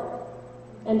of color.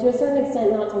 And to a certain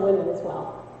extent, not to women as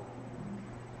well.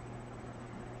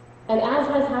 And as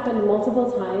has happened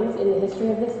multiple times in the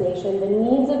history of this nation, the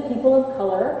needs of people of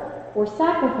color were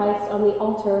sacrificed on the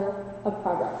altar of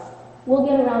progress. We'll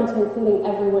get around to including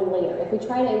everyone later. If we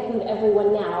try to include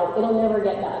everyone now, it'll never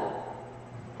get done.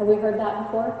 Have we heard that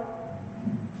before?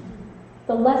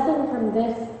 The lesson from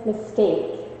this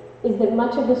mistake is that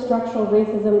much of the structural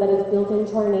racism that is built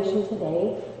into our nation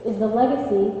today is the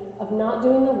legacy of not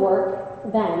doing the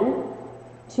work then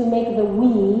to make the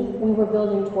we were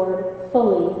building toward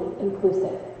fully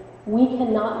inclusive. We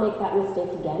cannot make that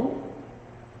mistake again.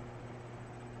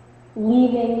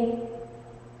 leaving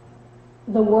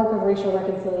the work of racial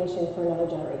reconciliation for another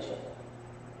generation.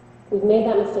 We've made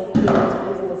that mistake too many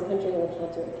times in this country, and we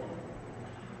can't do it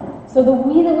again. So the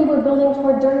we that we were building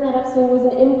toward during that upswing was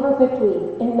an imperfect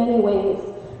we in many ways,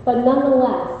 but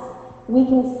nonetheless, we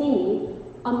can see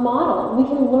a model. We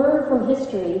can learn from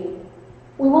history.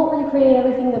 We won't recreate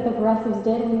everything that the progressives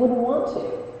did. We wouldn't want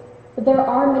to. But there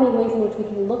are many ways in which we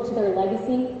can look to their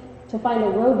legacy to find a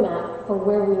roadmap for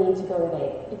where we need to go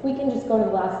today. If we can just go to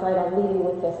the last slide, I'll leave you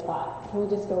with this thought. Can we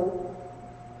just go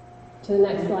to the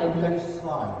next slide, please? Next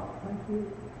slide. Thank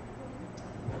you.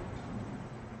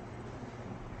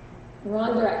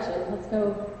 Wrong direction. Let's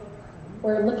go.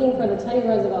 We're looking for the Teddy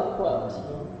Roosevelt quote.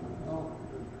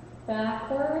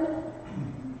 Backward.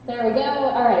 There we go.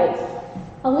 All right.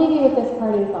 I'll leave you with this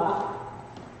parting thought.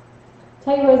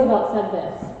 Teddy Roosevelt said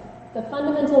this: "The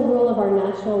fundamental rule of our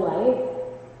national life,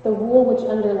 the rule which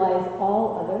underlies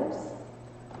all others,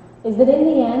 is that in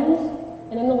the end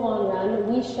and in the long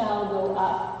run, we shall go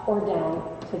up or down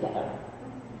together."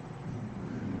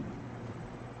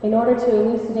 In order to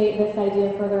elucidate this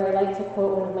idea further, I like to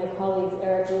quote one of my colleagues,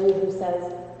 Eric Lee, who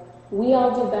says, "We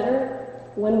all do better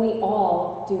when we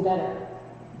all do better."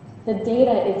 The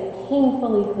data is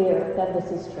painfully clear that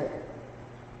this is true.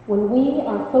 When we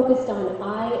are focused on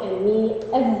I and me,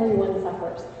 everyone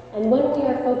suffers. And when we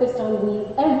are focused on we,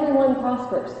 everyone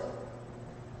prospers.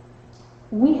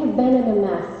 We have been in a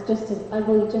mess just as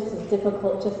ugly, just as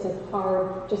difficult, just as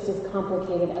hard, just as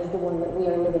complicated as the one that we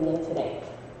are living in today.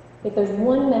 If there's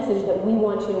one message that we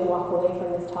want you to walk away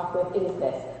from this talk with, it is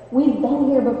this: we've been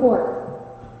here before.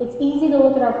 It's easy to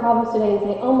look at our problems today and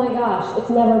say, oh my gosh, it's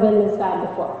never been this bad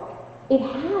before. It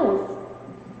has.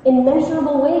 In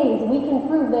measurable ways, we can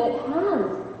prove that it has.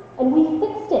 And we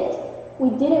fixed it. We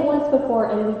did it once before,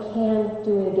 and we can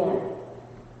do it again.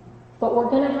 But we're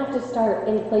going to have to start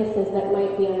in places that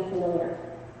might be unfamiliar.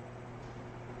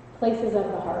 Places of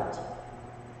the heart.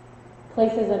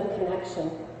 Places of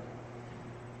connection.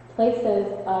 Places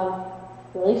of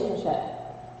relationship.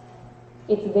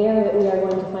 It's there that we are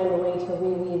going to find a way to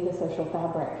reweave the social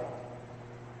fabric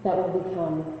that will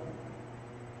become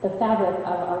the fabric of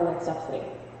our next upswing.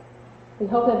 We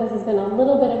hope that this has been a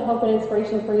little bit of hope and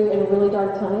inspiration for you in a really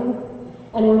dark time,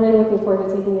 and we're really looking forward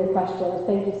to taking your questions.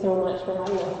 Thank you so much for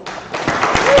having us.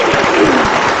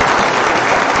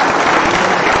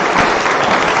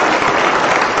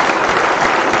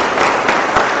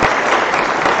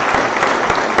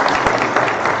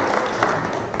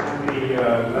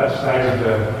 Left side of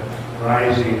the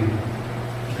rising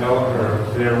bell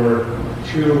curve, there were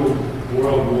two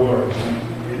world wars,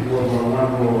 World War I,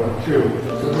 World War II.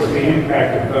 What was the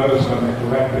impact of those on the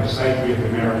collective psyche of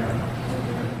America?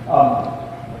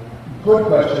 Good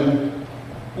question.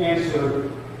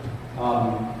 Answer.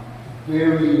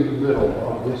 Very little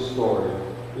of this story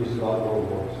is about World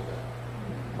Wars.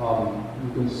 You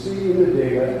can see in the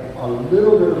data a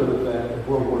little bit of an effect of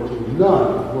World War II, none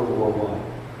of World War I.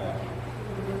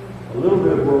 A little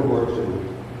bit of World War II.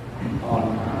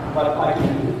 But I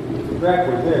can, if the graph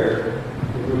were there,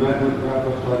 if you remember the graph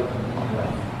looks like,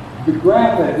 the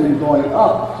graph had been going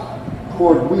up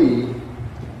toward we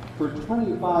for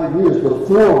 25 years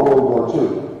before World War II.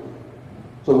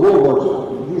 So World War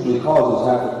II usually causes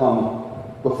have to come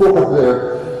before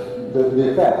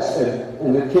the effects,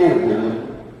 and it can't be.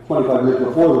 25 years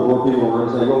before the war, people were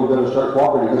saying, "Oh, we better start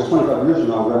cooperating because 25 years from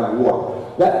now we're going to have war."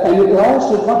 And it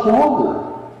lasted much longer.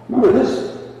 Remember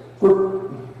this,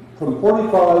 from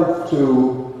 45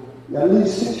 to at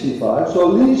least 65, so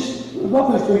at least,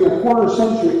 roughly speaking, a quarter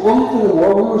century after the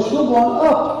war, we were still going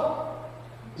up.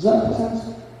 Does that make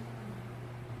sense?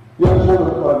 You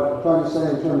understand what I'm trying to say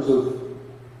in terms of,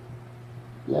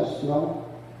 yes, no?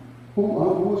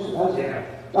 Who asking? Yeah.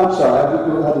 I'm sorry, I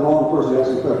had the wrong person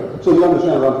asking the question. So you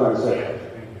understand what I'm trying to say?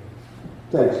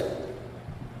 Thanks.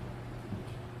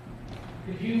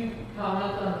 Could you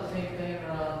comment on the same thing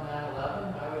around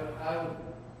 9/11? I would,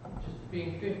 just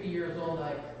being 50 years old,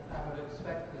 I would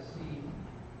expect to see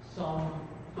some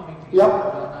coming together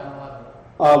around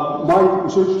 9/11. My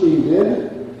research team did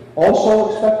also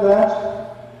expect that,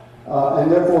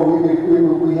 and therefore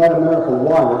we had America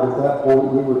wired. At that point,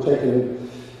 we were taking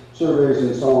surveys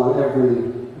and so on every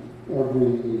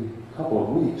couple of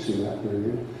weeks in that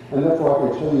period, and therefore I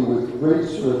can tell you with great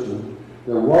certainty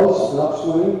there was an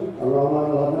upswing around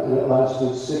 9/11, and it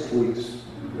lasted 6 weeks.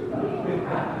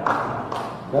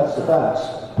 That's the facts.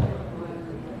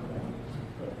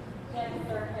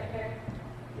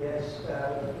 Yes,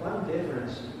 one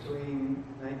difference between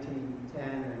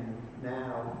 1910 and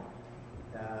now,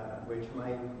 which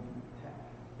might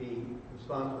be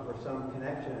responsible for some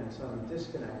connection and some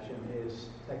disconnection, is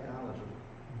technology.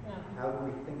 How do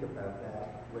we think about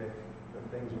that with the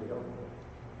things we hope for?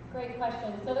 Great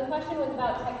question. So the question was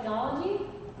about technology.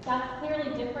 That's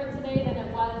clearly different today than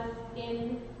it was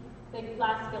in the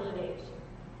last Gilded Age.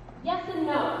 Yes and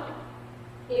no.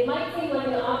 It might seem like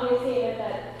an obvious statement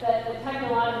that the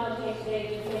technological change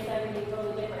today just makes everything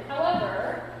totally different.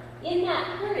 However, in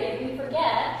that period, we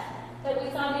forget that we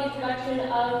saw the introduction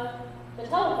of the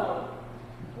telephone.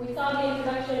 We saw the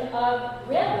introduction of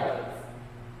railroads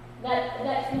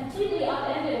that completely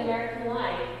upended American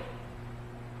life.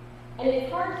 And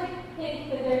it's hard to think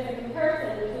that there's a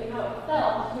comparison between how it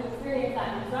felt to experience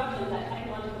that disruption, that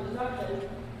technological disruption,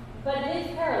 but it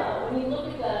is parallel. When you look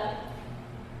at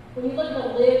the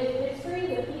lived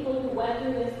history, the people who went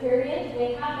through this period,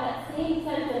 they have that same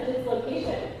sense of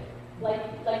dislocation.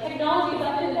 Like technology has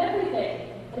upended everything,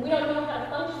 and we don't know how to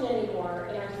function anymore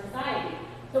in our society.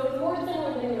 So it's more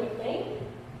similar than you would think.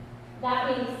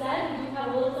 That being said, we do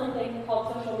have a little something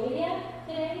called social media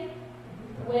today,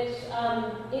 which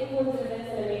influences this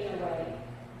in a major way.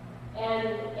 And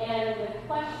the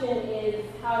question is,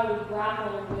 how do we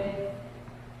grapple with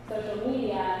social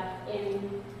media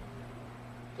in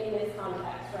this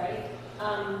context, right?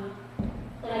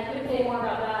 And I could say more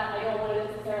about that. I don't want to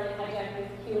necessarily hijack this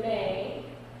Q&A,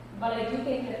 but I do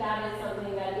think that is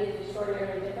something that is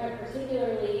extraordinarily different,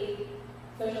 particularly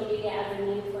social media as a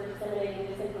means for disseminating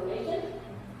disinformation.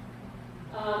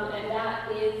 And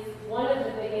that is one of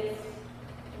the biggest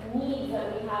needs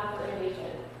that we have for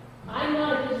innovation. I'm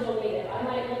not a digital native. I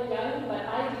might look young, but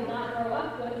I did not grow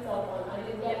up with a cell phone. I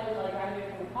didn't get one until I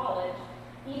graduated from college.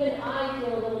 Even I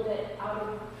feel a little bit out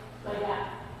of my depth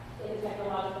in the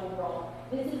technological world.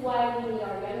 This is why we need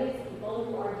our youngest people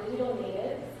who are digital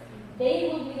natives. They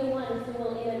will be the ones who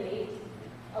will innovate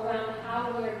around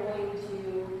how we are going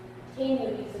to tame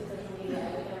the use of social media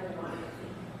within our democracy.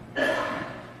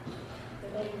 So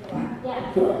thank you for that.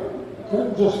 Yes. Can I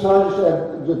just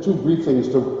add two brief things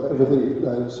to everything?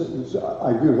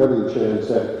 I agree with everything Shaylyn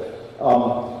said.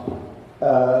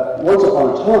 Once upon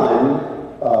a time,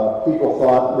 people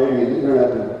thought maybe the internet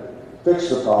would fix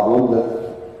the problem,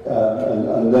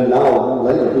 and then now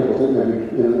later people think maybe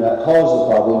the internet caused the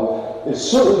problem. It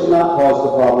certainly did not cause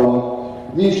the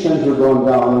problem. These trends were going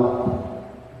down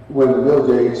when Bill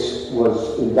Gates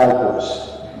was in diapers.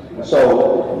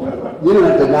 So the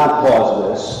internet did not cause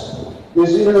this.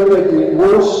 Is the internet making it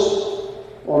worse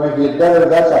or making it better?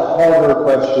 That's a harder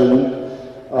question.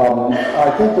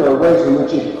 I think there are ways in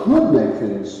which it could make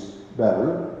things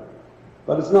better,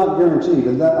 but it's not guaranteed.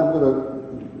 And that I'm going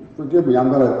to, forgive me, I'm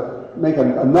going to make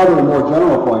another more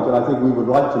general point that I think we would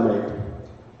like to make.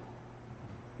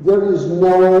 There is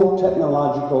no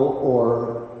technological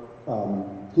or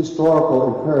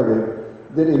historical imperative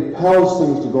that impels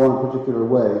things to go in a particular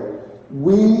way.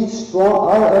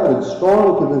 Our evidence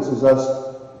strongly convinces us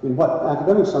in what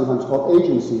academics sometimes call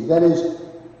agency. That is,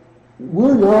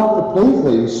 we're not the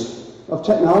playthings of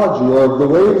technology or of the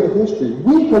waves of history.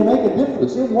 We can make a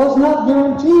difference. It was not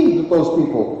guaranteed that those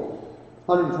people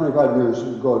 125 years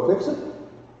ago would fix it.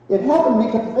 It happened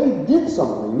because they did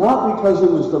something, not because it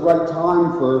was the right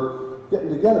time for getting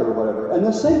together or whatever. And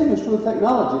the same thing is true with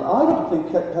technology. I don't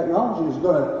think technology is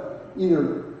going to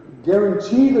either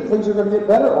guarantee that things are going to get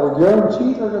better or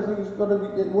guarantee that things are going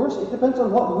to get worse. It depends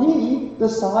on what we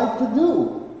decide to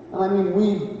do. And I mean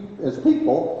we as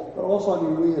people, but also I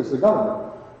mean we as the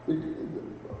government.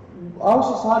 Our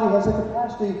society has the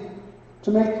capacity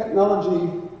to make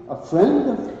technology a friend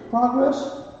of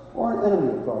progress or an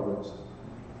enemy of progress.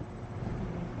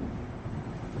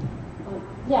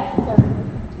 Yes, sir.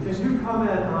 Can you comment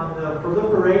on the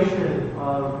proliferation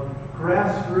of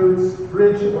grassroots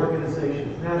bridge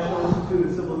organizations, National Institute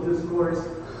of Civil Discourse,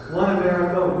 One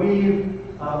America, Weave,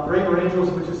 Braver Angels,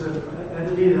 which is an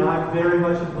entity that I'm very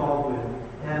much involved with,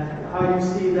 and how you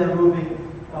see them moving,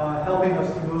 helping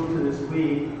us to move to this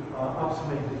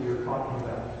upswing that you're talking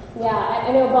about. Yeah,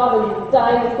 I know Bob is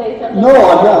dying to say something. No,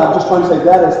 I'm not. I'm just trying to say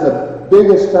that is the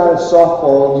biggest, fattest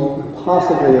softball you could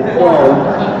possibly have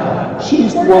thrown.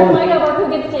 She's the one. Find out who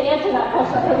gets to answer that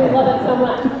question because we love it so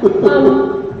much.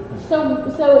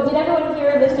 So did everyone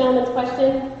hear this gentleman's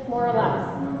question, more or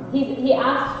less? He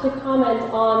asked to comment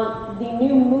on the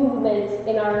new movement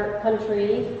in our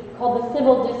country called the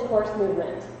civil discourse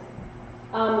movement,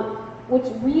 which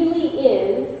really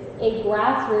is a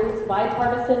grassroots,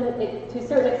 bipartisan, to a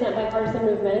certain extent bipartisan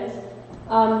movement,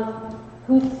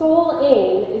 whose sole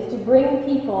aim is to bring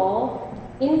people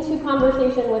into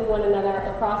conversation with one another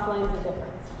across lines of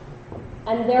difference.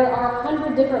 And there are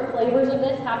 100 different flavors of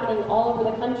this happening all over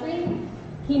the country.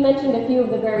 He mentioned a few of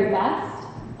the very best.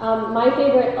 My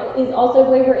favorite is also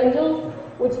Braver Angels,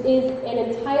 which is an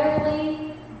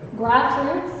entirely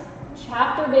grassroots,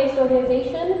 chapter-based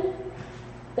organization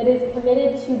that is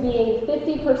committed to being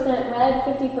 50% red,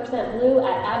 50% blue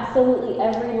at absolutely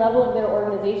every level of their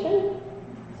organization.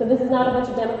 So this is not a bunch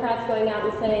of Democrats going out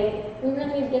and saying, we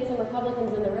really need to get some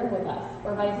Republicans in the room with us,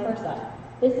 or vice versa.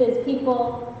 This is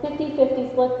people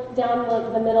 50-50 split down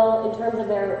the middle in terms of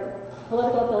their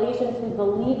political affiliations who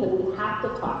believe that we have to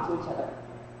talk to each other.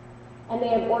 And they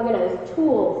have organized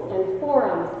tools and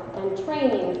forums and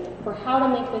trainings for how to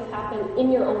make this happen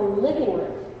in your own living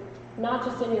room, not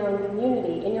just in your own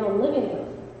community, in your own living room.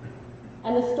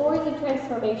 And the stories of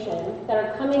transformation that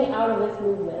are coming out of this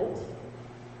movement,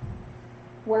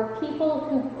 where people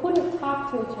who couldn't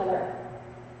talk to each other,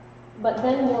 but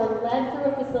then were led through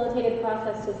a facilitated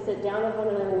process to sit down with one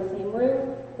another in the same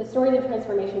room, the stories of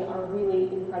transformation are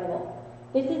really incredible.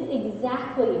 This is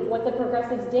exactly what the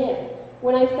progressives did.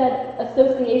 When I said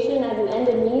association as an end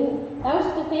in means, that was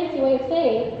just a fancy way of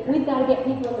saying we've got to get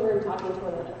people in the room talking to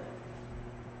one another.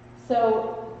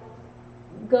 So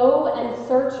go and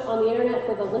search on the internet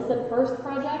for the Listen First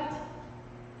Project.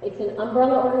 It's an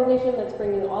umbrella organization that's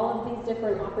bringing all of these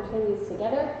different opportunities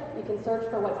together. You can search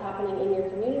for what's happening in your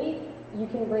community. You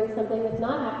can bring something that's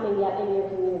not happening yet in your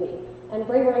community. And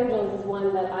Braver Angels is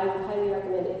one that I would highly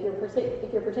recommend. If you're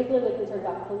particularly concerned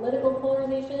about political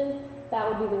polarization, that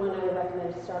would be the one I would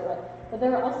recommend to start with. But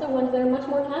there are also ones that are much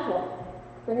more casual,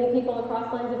 bringing people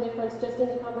across lines of difference just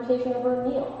into conversation over a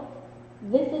meal.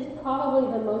 This is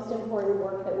probably the most important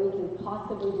work that we can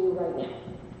possibly do right now.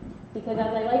 Because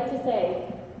as I like to say,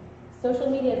 social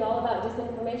media is all about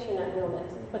disinformation at the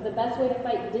moment. But the best way to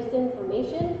fight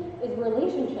disinformation is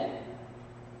relationship.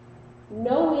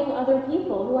 Knowing other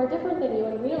people who are different than you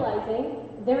and realizing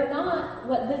they're not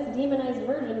what this demonized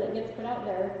version that gets put out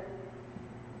there,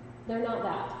 they're not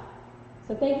that.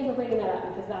 So thank you for bringing that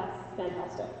up because that's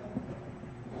fantastic.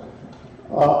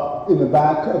 In the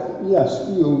back, yes,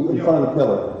 you in front of the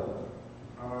pillar.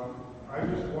 I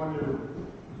just wonder,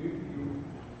 you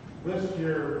list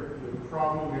here the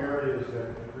problem areas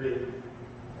that create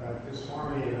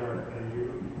disharmony and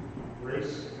you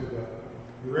race to the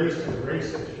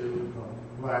race issue of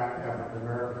black African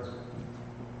Americans.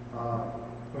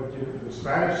 But the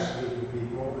Spanish-speaking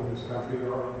people in this country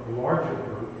are a larger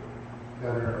group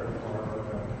that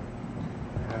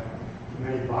have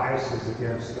many biases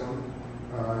against them.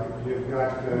 You've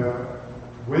got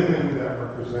women that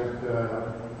represent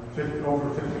over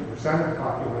 50% of the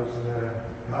population that are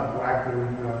not black a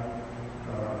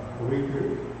week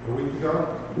ago.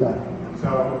 Yeah. So,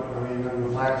 I mean, the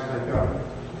blacks make up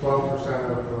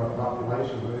 12% of the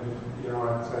population. But, you know,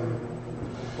 I'd say,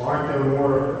 aren't there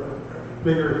more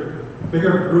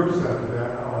bigger groups that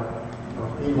are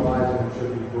penalized and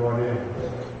should be brought in?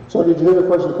 So did you hear the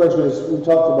question? The question is, we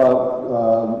talked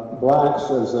about blacks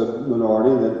as a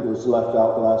minority that was left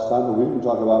out the last time, but we didn't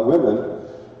talk about women,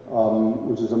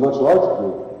 which is a much larger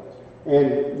group.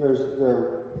 And there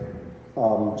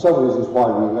are several reasons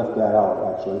why we left that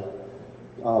out, actually.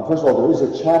 First of all, there is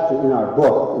a chapter in our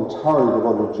book entirely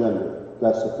devoted to gender.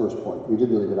 That's the first point. We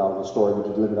didn't leave it out of the story, we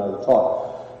did leave it out of the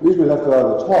talk. The reason we left it out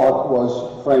of the talk was,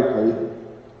 frankly,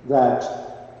 that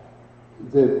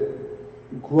the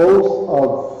growth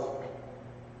of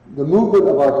the movement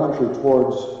of our country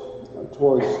towards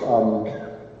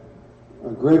a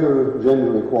greater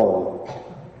gender equality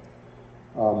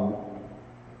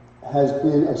has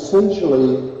been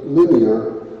essentially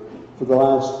linear for the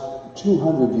last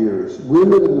 200 years.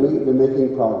 Women have been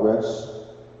making progress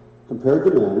compared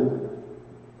to men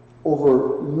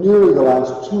over nearly the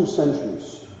last 2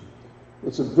 centuries.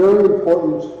 It's a very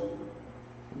important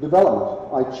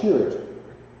development. I cheer it.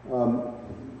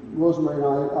 Rosemary and I,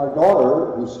 our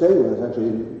daughter, who's staying with us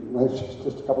actually,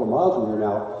 just a couple of miles from here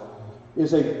now,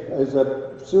 is a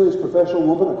serious professional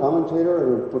woman, a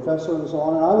commentator, and a professor, and so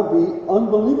on. And I would be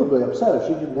unbelievably upset if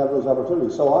she didn't have those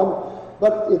opportunities.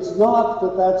 But it's not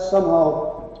that that's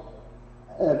somehow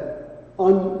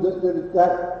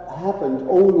that happened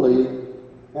only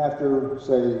after,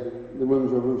 say, the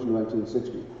Women's Revolution in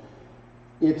 1960.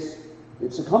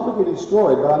 It's a complicated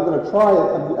story, but I'm going to try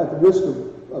it at the risk of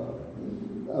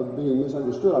being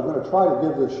misunderstood. I'm going to try to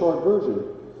give the short version.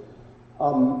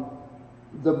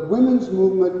 The women's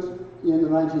movement in the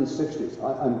 1960s,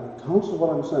 I'm conscious of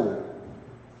what I'm saying,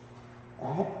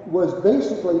 was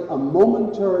basically a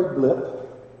momentary blip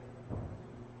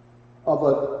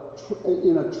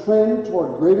in a trend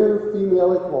toward greater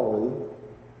female equality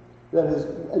that is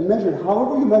measured,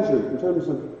 however you measure it, in terms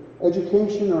of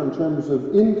education or in terms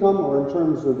of income or in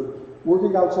terms of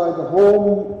working outside the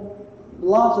home,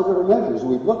 lots of different measures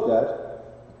we've looked at.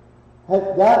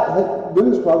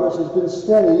 Women's progress has been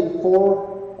steady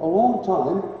for a long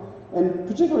time, And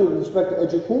particularly with respect to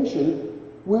education,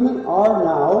 women are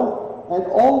now and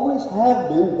always have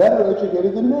been better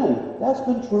educated than men. That's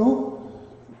been true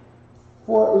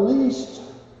for at least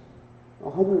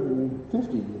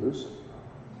 150 years.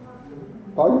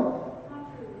 Pardon?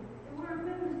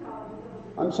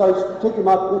 I'm sorry, take your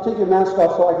mask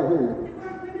off so I can hear you. There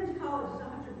weren't women's colleges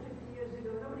 150 years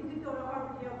ago. Nobody could go to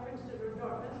Harvard, Yale, Princeton, or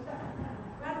Dartmouth.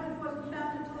 Radcliffe wasn't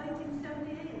founded until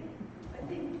 1878. I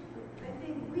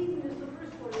think Wheaton is the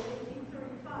first one in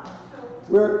 1835.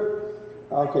 So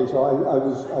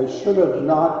I should have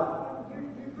not.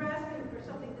 You're grasping for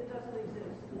something that doesn't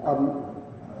exist.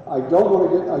 I don't want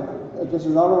to get. I guess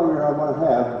it's not only I want to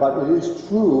have, but it is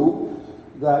true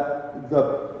that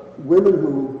the women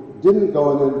who didn't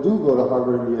go and then do go to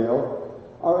Harvard and Yale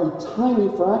are a tiny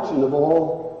fraction of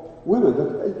all women.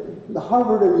 The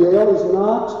Harvard and Yale is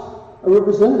not a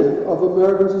representative of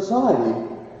American society.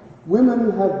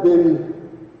 Women have been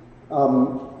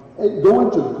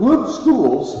going to good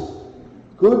schools,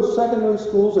 good secondary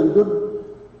schools and good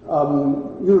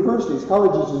universities,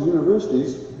 colleges and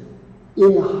universities,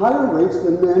 in higher rates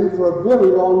than men for a very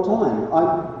long time.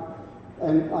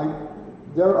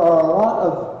 There are a lot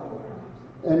of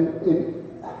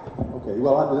okay,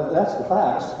 well, that's the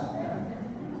facts.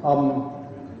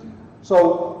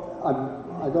 So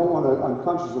I don't want to. I'm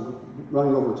conscious of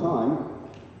running over time,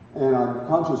 and I'm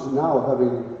conscious now of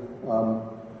having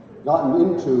gotten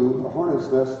into a hornet's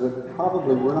nest that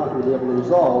probably we're not going to be able to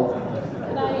resolve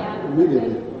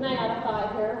immediately. Can I add a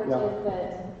thought here, which is that,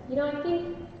 I think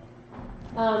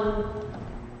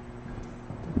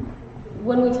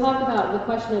when we talk about the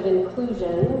question of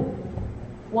inclusion,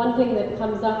 one thing that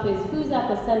comes up is who's at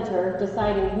the center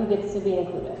deciding who gets to be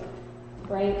included,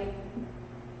 right?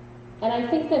 And I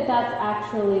think that that's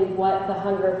actually what the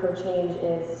hunger for change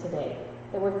is today.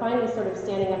 That we're finally sort of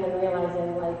standing up and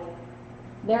realizing, like,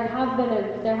 there has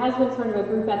been sort of a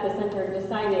group at the center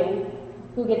deciding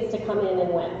who gets to come in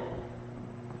and when.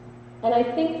 And I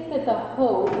think that the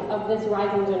hope of this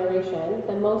rising generation,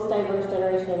 the most diverse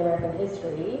generation in American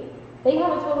history, they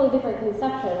have a totally different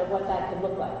conception of what that could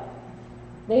look like.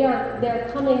 They're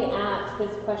coming at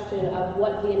this question of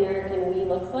what the American we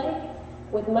looks like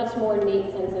with much more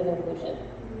innate sense of inclusion.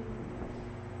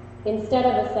 Instead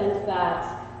of a sense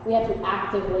that we have to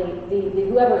actively,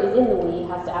 whoever is in the we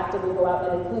has to actively go out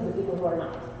and include the people who are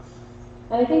not.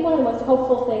 And I think one of the most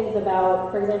hopeful things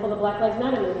about, for example, the Black Lives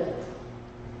Matter movement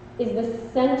is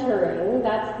the centering,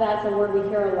 that's a word we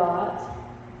hear a lot,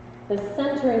 the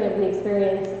centering of the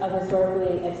experience of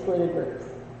historically excluded groups,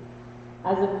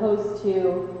 as opposed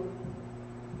to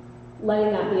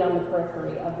letting that be on the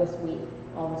periphery of this we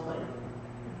all the time.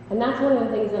 And that's one of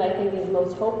the things that I think is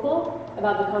most hopeful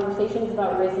about the conversations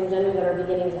about race and gender that are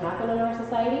beginning to happen in our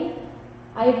society.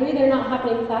 I agree they're not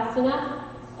happening fast enough,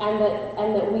 and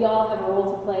that we all have a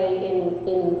role to play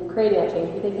in creating that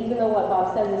change. Because even though what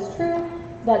Bob says is true,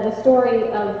 that the story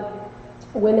of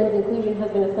women's inclusion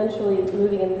has been essentially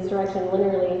moving in this direction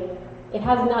linearly, it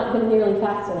has not been nearly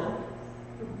fast enough.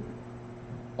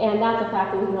 And that's a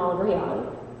fact that we can all agree on.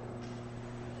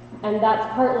 And that's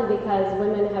partly because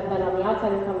women have been on the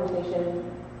outside of the conversation,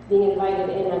 being invited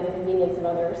in at the convenience of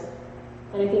others.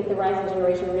 And I think the rising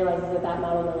generation realizes that that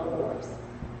model no longer works.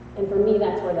 And for me,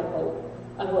 that's where the hope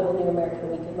of what the new American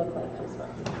we could look like comes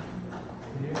from.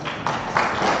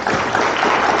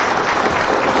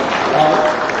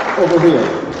 Over here.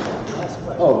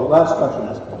 Last question.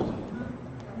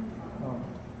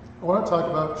 I want to talk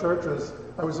about churches.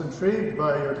 I was intrigued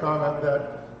by your comment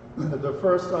that the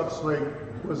first Upswing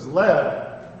was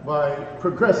led by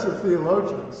progressive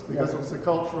theologians because it was a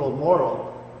cultural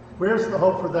moral. Where's the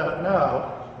hope for that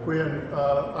now when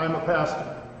I'm a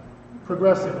pastor?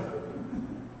 Progressive.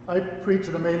 I preach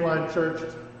in a mainline church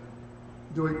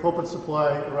doing pulpit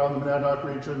supply around the Monadnock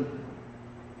region,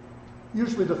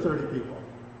 usually to 30 people.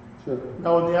 Sure.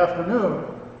 Now in the afternoon,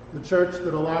 the church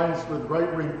that aligns with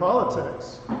right-wing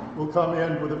politics will come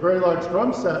in with a very large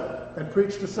drum set and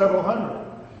preach to several hundred.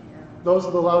 Those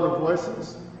are the louder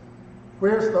voices.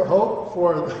 Where's the hope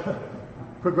for the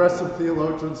progressive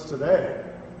theologians today?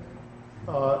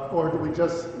 Or do we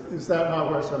just, is that not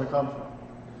where it's going to come from?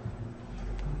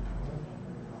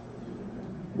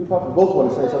 You probably both want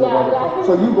to say something about it.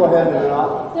 So you go ahead and then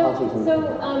I'll say something. So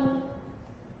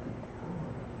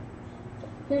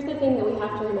here's the thing that we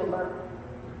have to remember.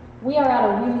 We are at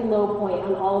a really low point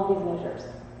on all of these measures.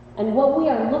 And what we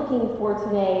are looking for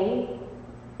today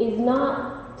is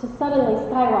not to suddenly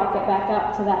skyrocket back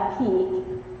up to that peak.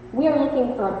 We are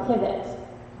looking for a pivot.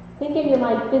 Think in your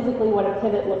mind physically what a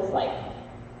pivot looks like.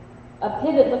 A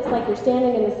pivot looks like you're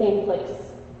standing in the same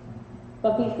place.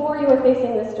 But before you were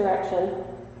facing this direction,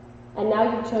 And now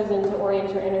you've chosen to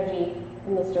orient your energy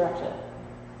in this direction.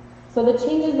 So the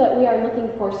changes that we are looking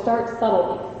for start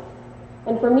subtly.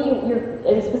 And for me,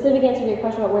 a specific answer to your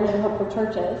question about where's your hope for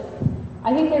churches,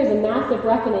 I think there's a massive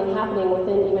reckoning happening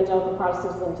within evangelical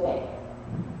Protestantism today.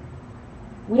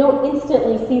 We don't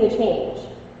instantly see the change,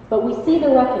 but we see the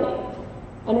reckoning.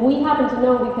 And we happen to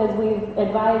know because we've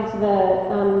advised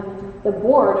the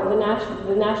board of the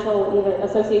National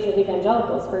Association of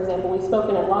Evangelicals, for example. We've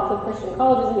spoken at lots of Christian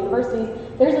colleges and universities.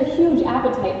 There's a huge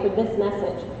appetite for this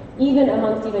message, even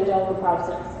amongst evangelical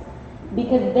Protestants,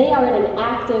 because they are in an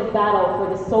active battle for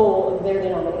the soul of their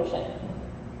denomination.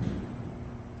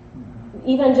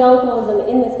 Evangelicalism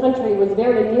in this country was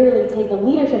very nearly the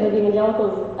leadership of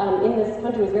evangelicals in this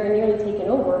country was very nearly taken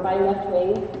over by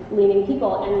left-wing leaning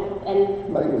people and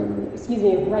right-wing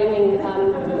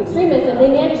extremists, and they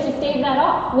managed to stave that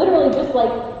off, literally just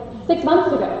like 6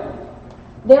 months ago.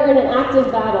 They're in an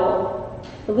active battle.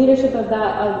 The leadership of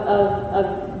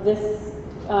this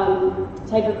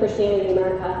type of Christianity in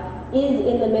America is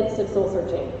in the midst of soul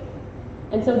searching.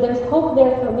 And so there's hope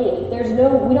there for me.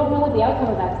 We don't know what the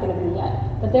outcome of that's going to be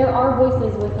yet, but there are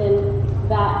voices within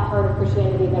that part of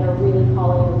Christianity that are really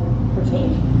calling for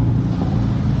change.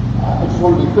 I just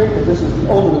want to be quick that this is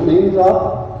the ultimate name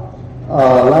drop.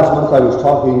 Last month I was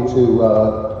talking to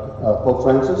Pope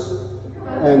Francis,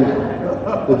 and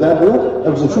did that do it?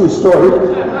 It was a true story.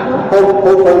 Pope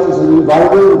Francis is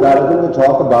invited the Vatican to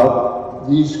talk about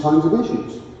these kinds of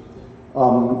issues.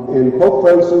 And Pope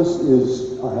Francis is,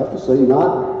 I have to say,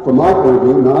 not, from my point of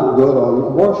view, not good on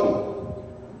abortion.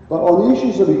 But on the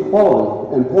issues of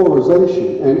equality and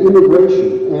polarization and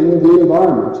immigration and the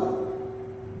environment,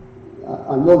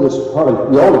 I know this, probably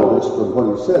we all know this from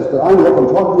what he says, but I know from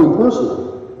talking to him personally,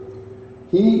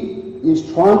 he is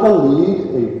trying to lead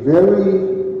a very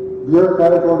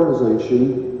bureaucratic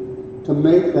organization to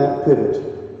make that pivot.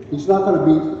 He's not going to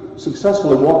be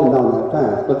successfully walking down that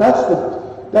path, but that's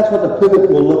what the pivot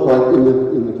will look like in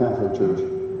the Catholic Church.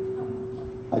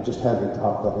 I just had to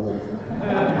top that in.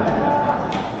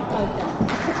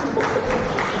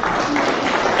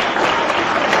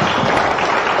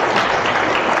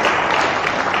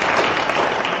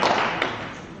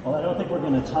 Well, I don't think we're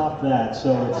going to top that,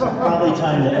 so it's probably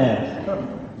time to end.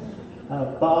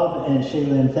 Bob and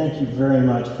Shaylyn, thank you very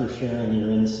much for sharing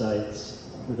your insights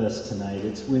with us tonight.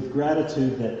 It's with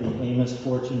gratitude that the Amos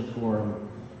Fortune Forum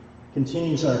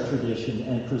continues our tradition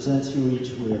and presents you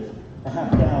each with a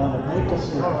half gallon of maple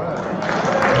syrup. All right.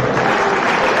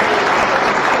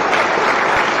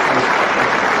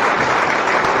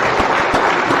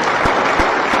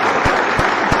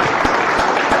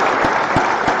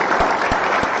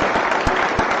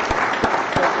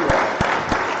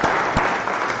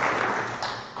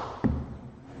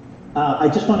 I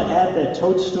just want to add that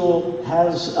Toadstool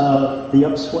has the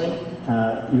Upswing.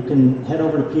 You can head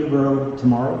over to Peterborough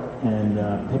tomorrow and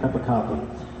pick up a copy.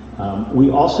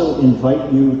 We also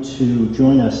invite you to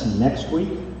join us next week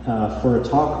for a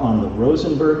talk on the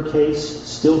Rosenberg case,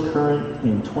 still current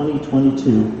in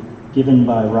 2022, given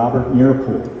by Robert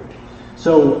Mirapool.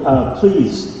 So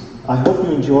please, I hope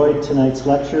you enjoyed tonight's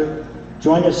lecture.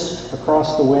 Join us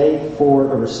across the way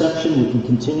for a reception. We can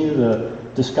continue the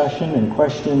discussion and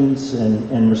questions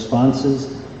and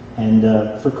responses. And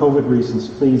for COVID reasons,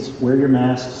 please wear your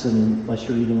masks unless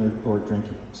you're eating or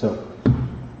drinking. So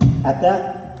at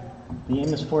that, the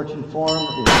Amos Fortune Forum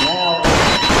is now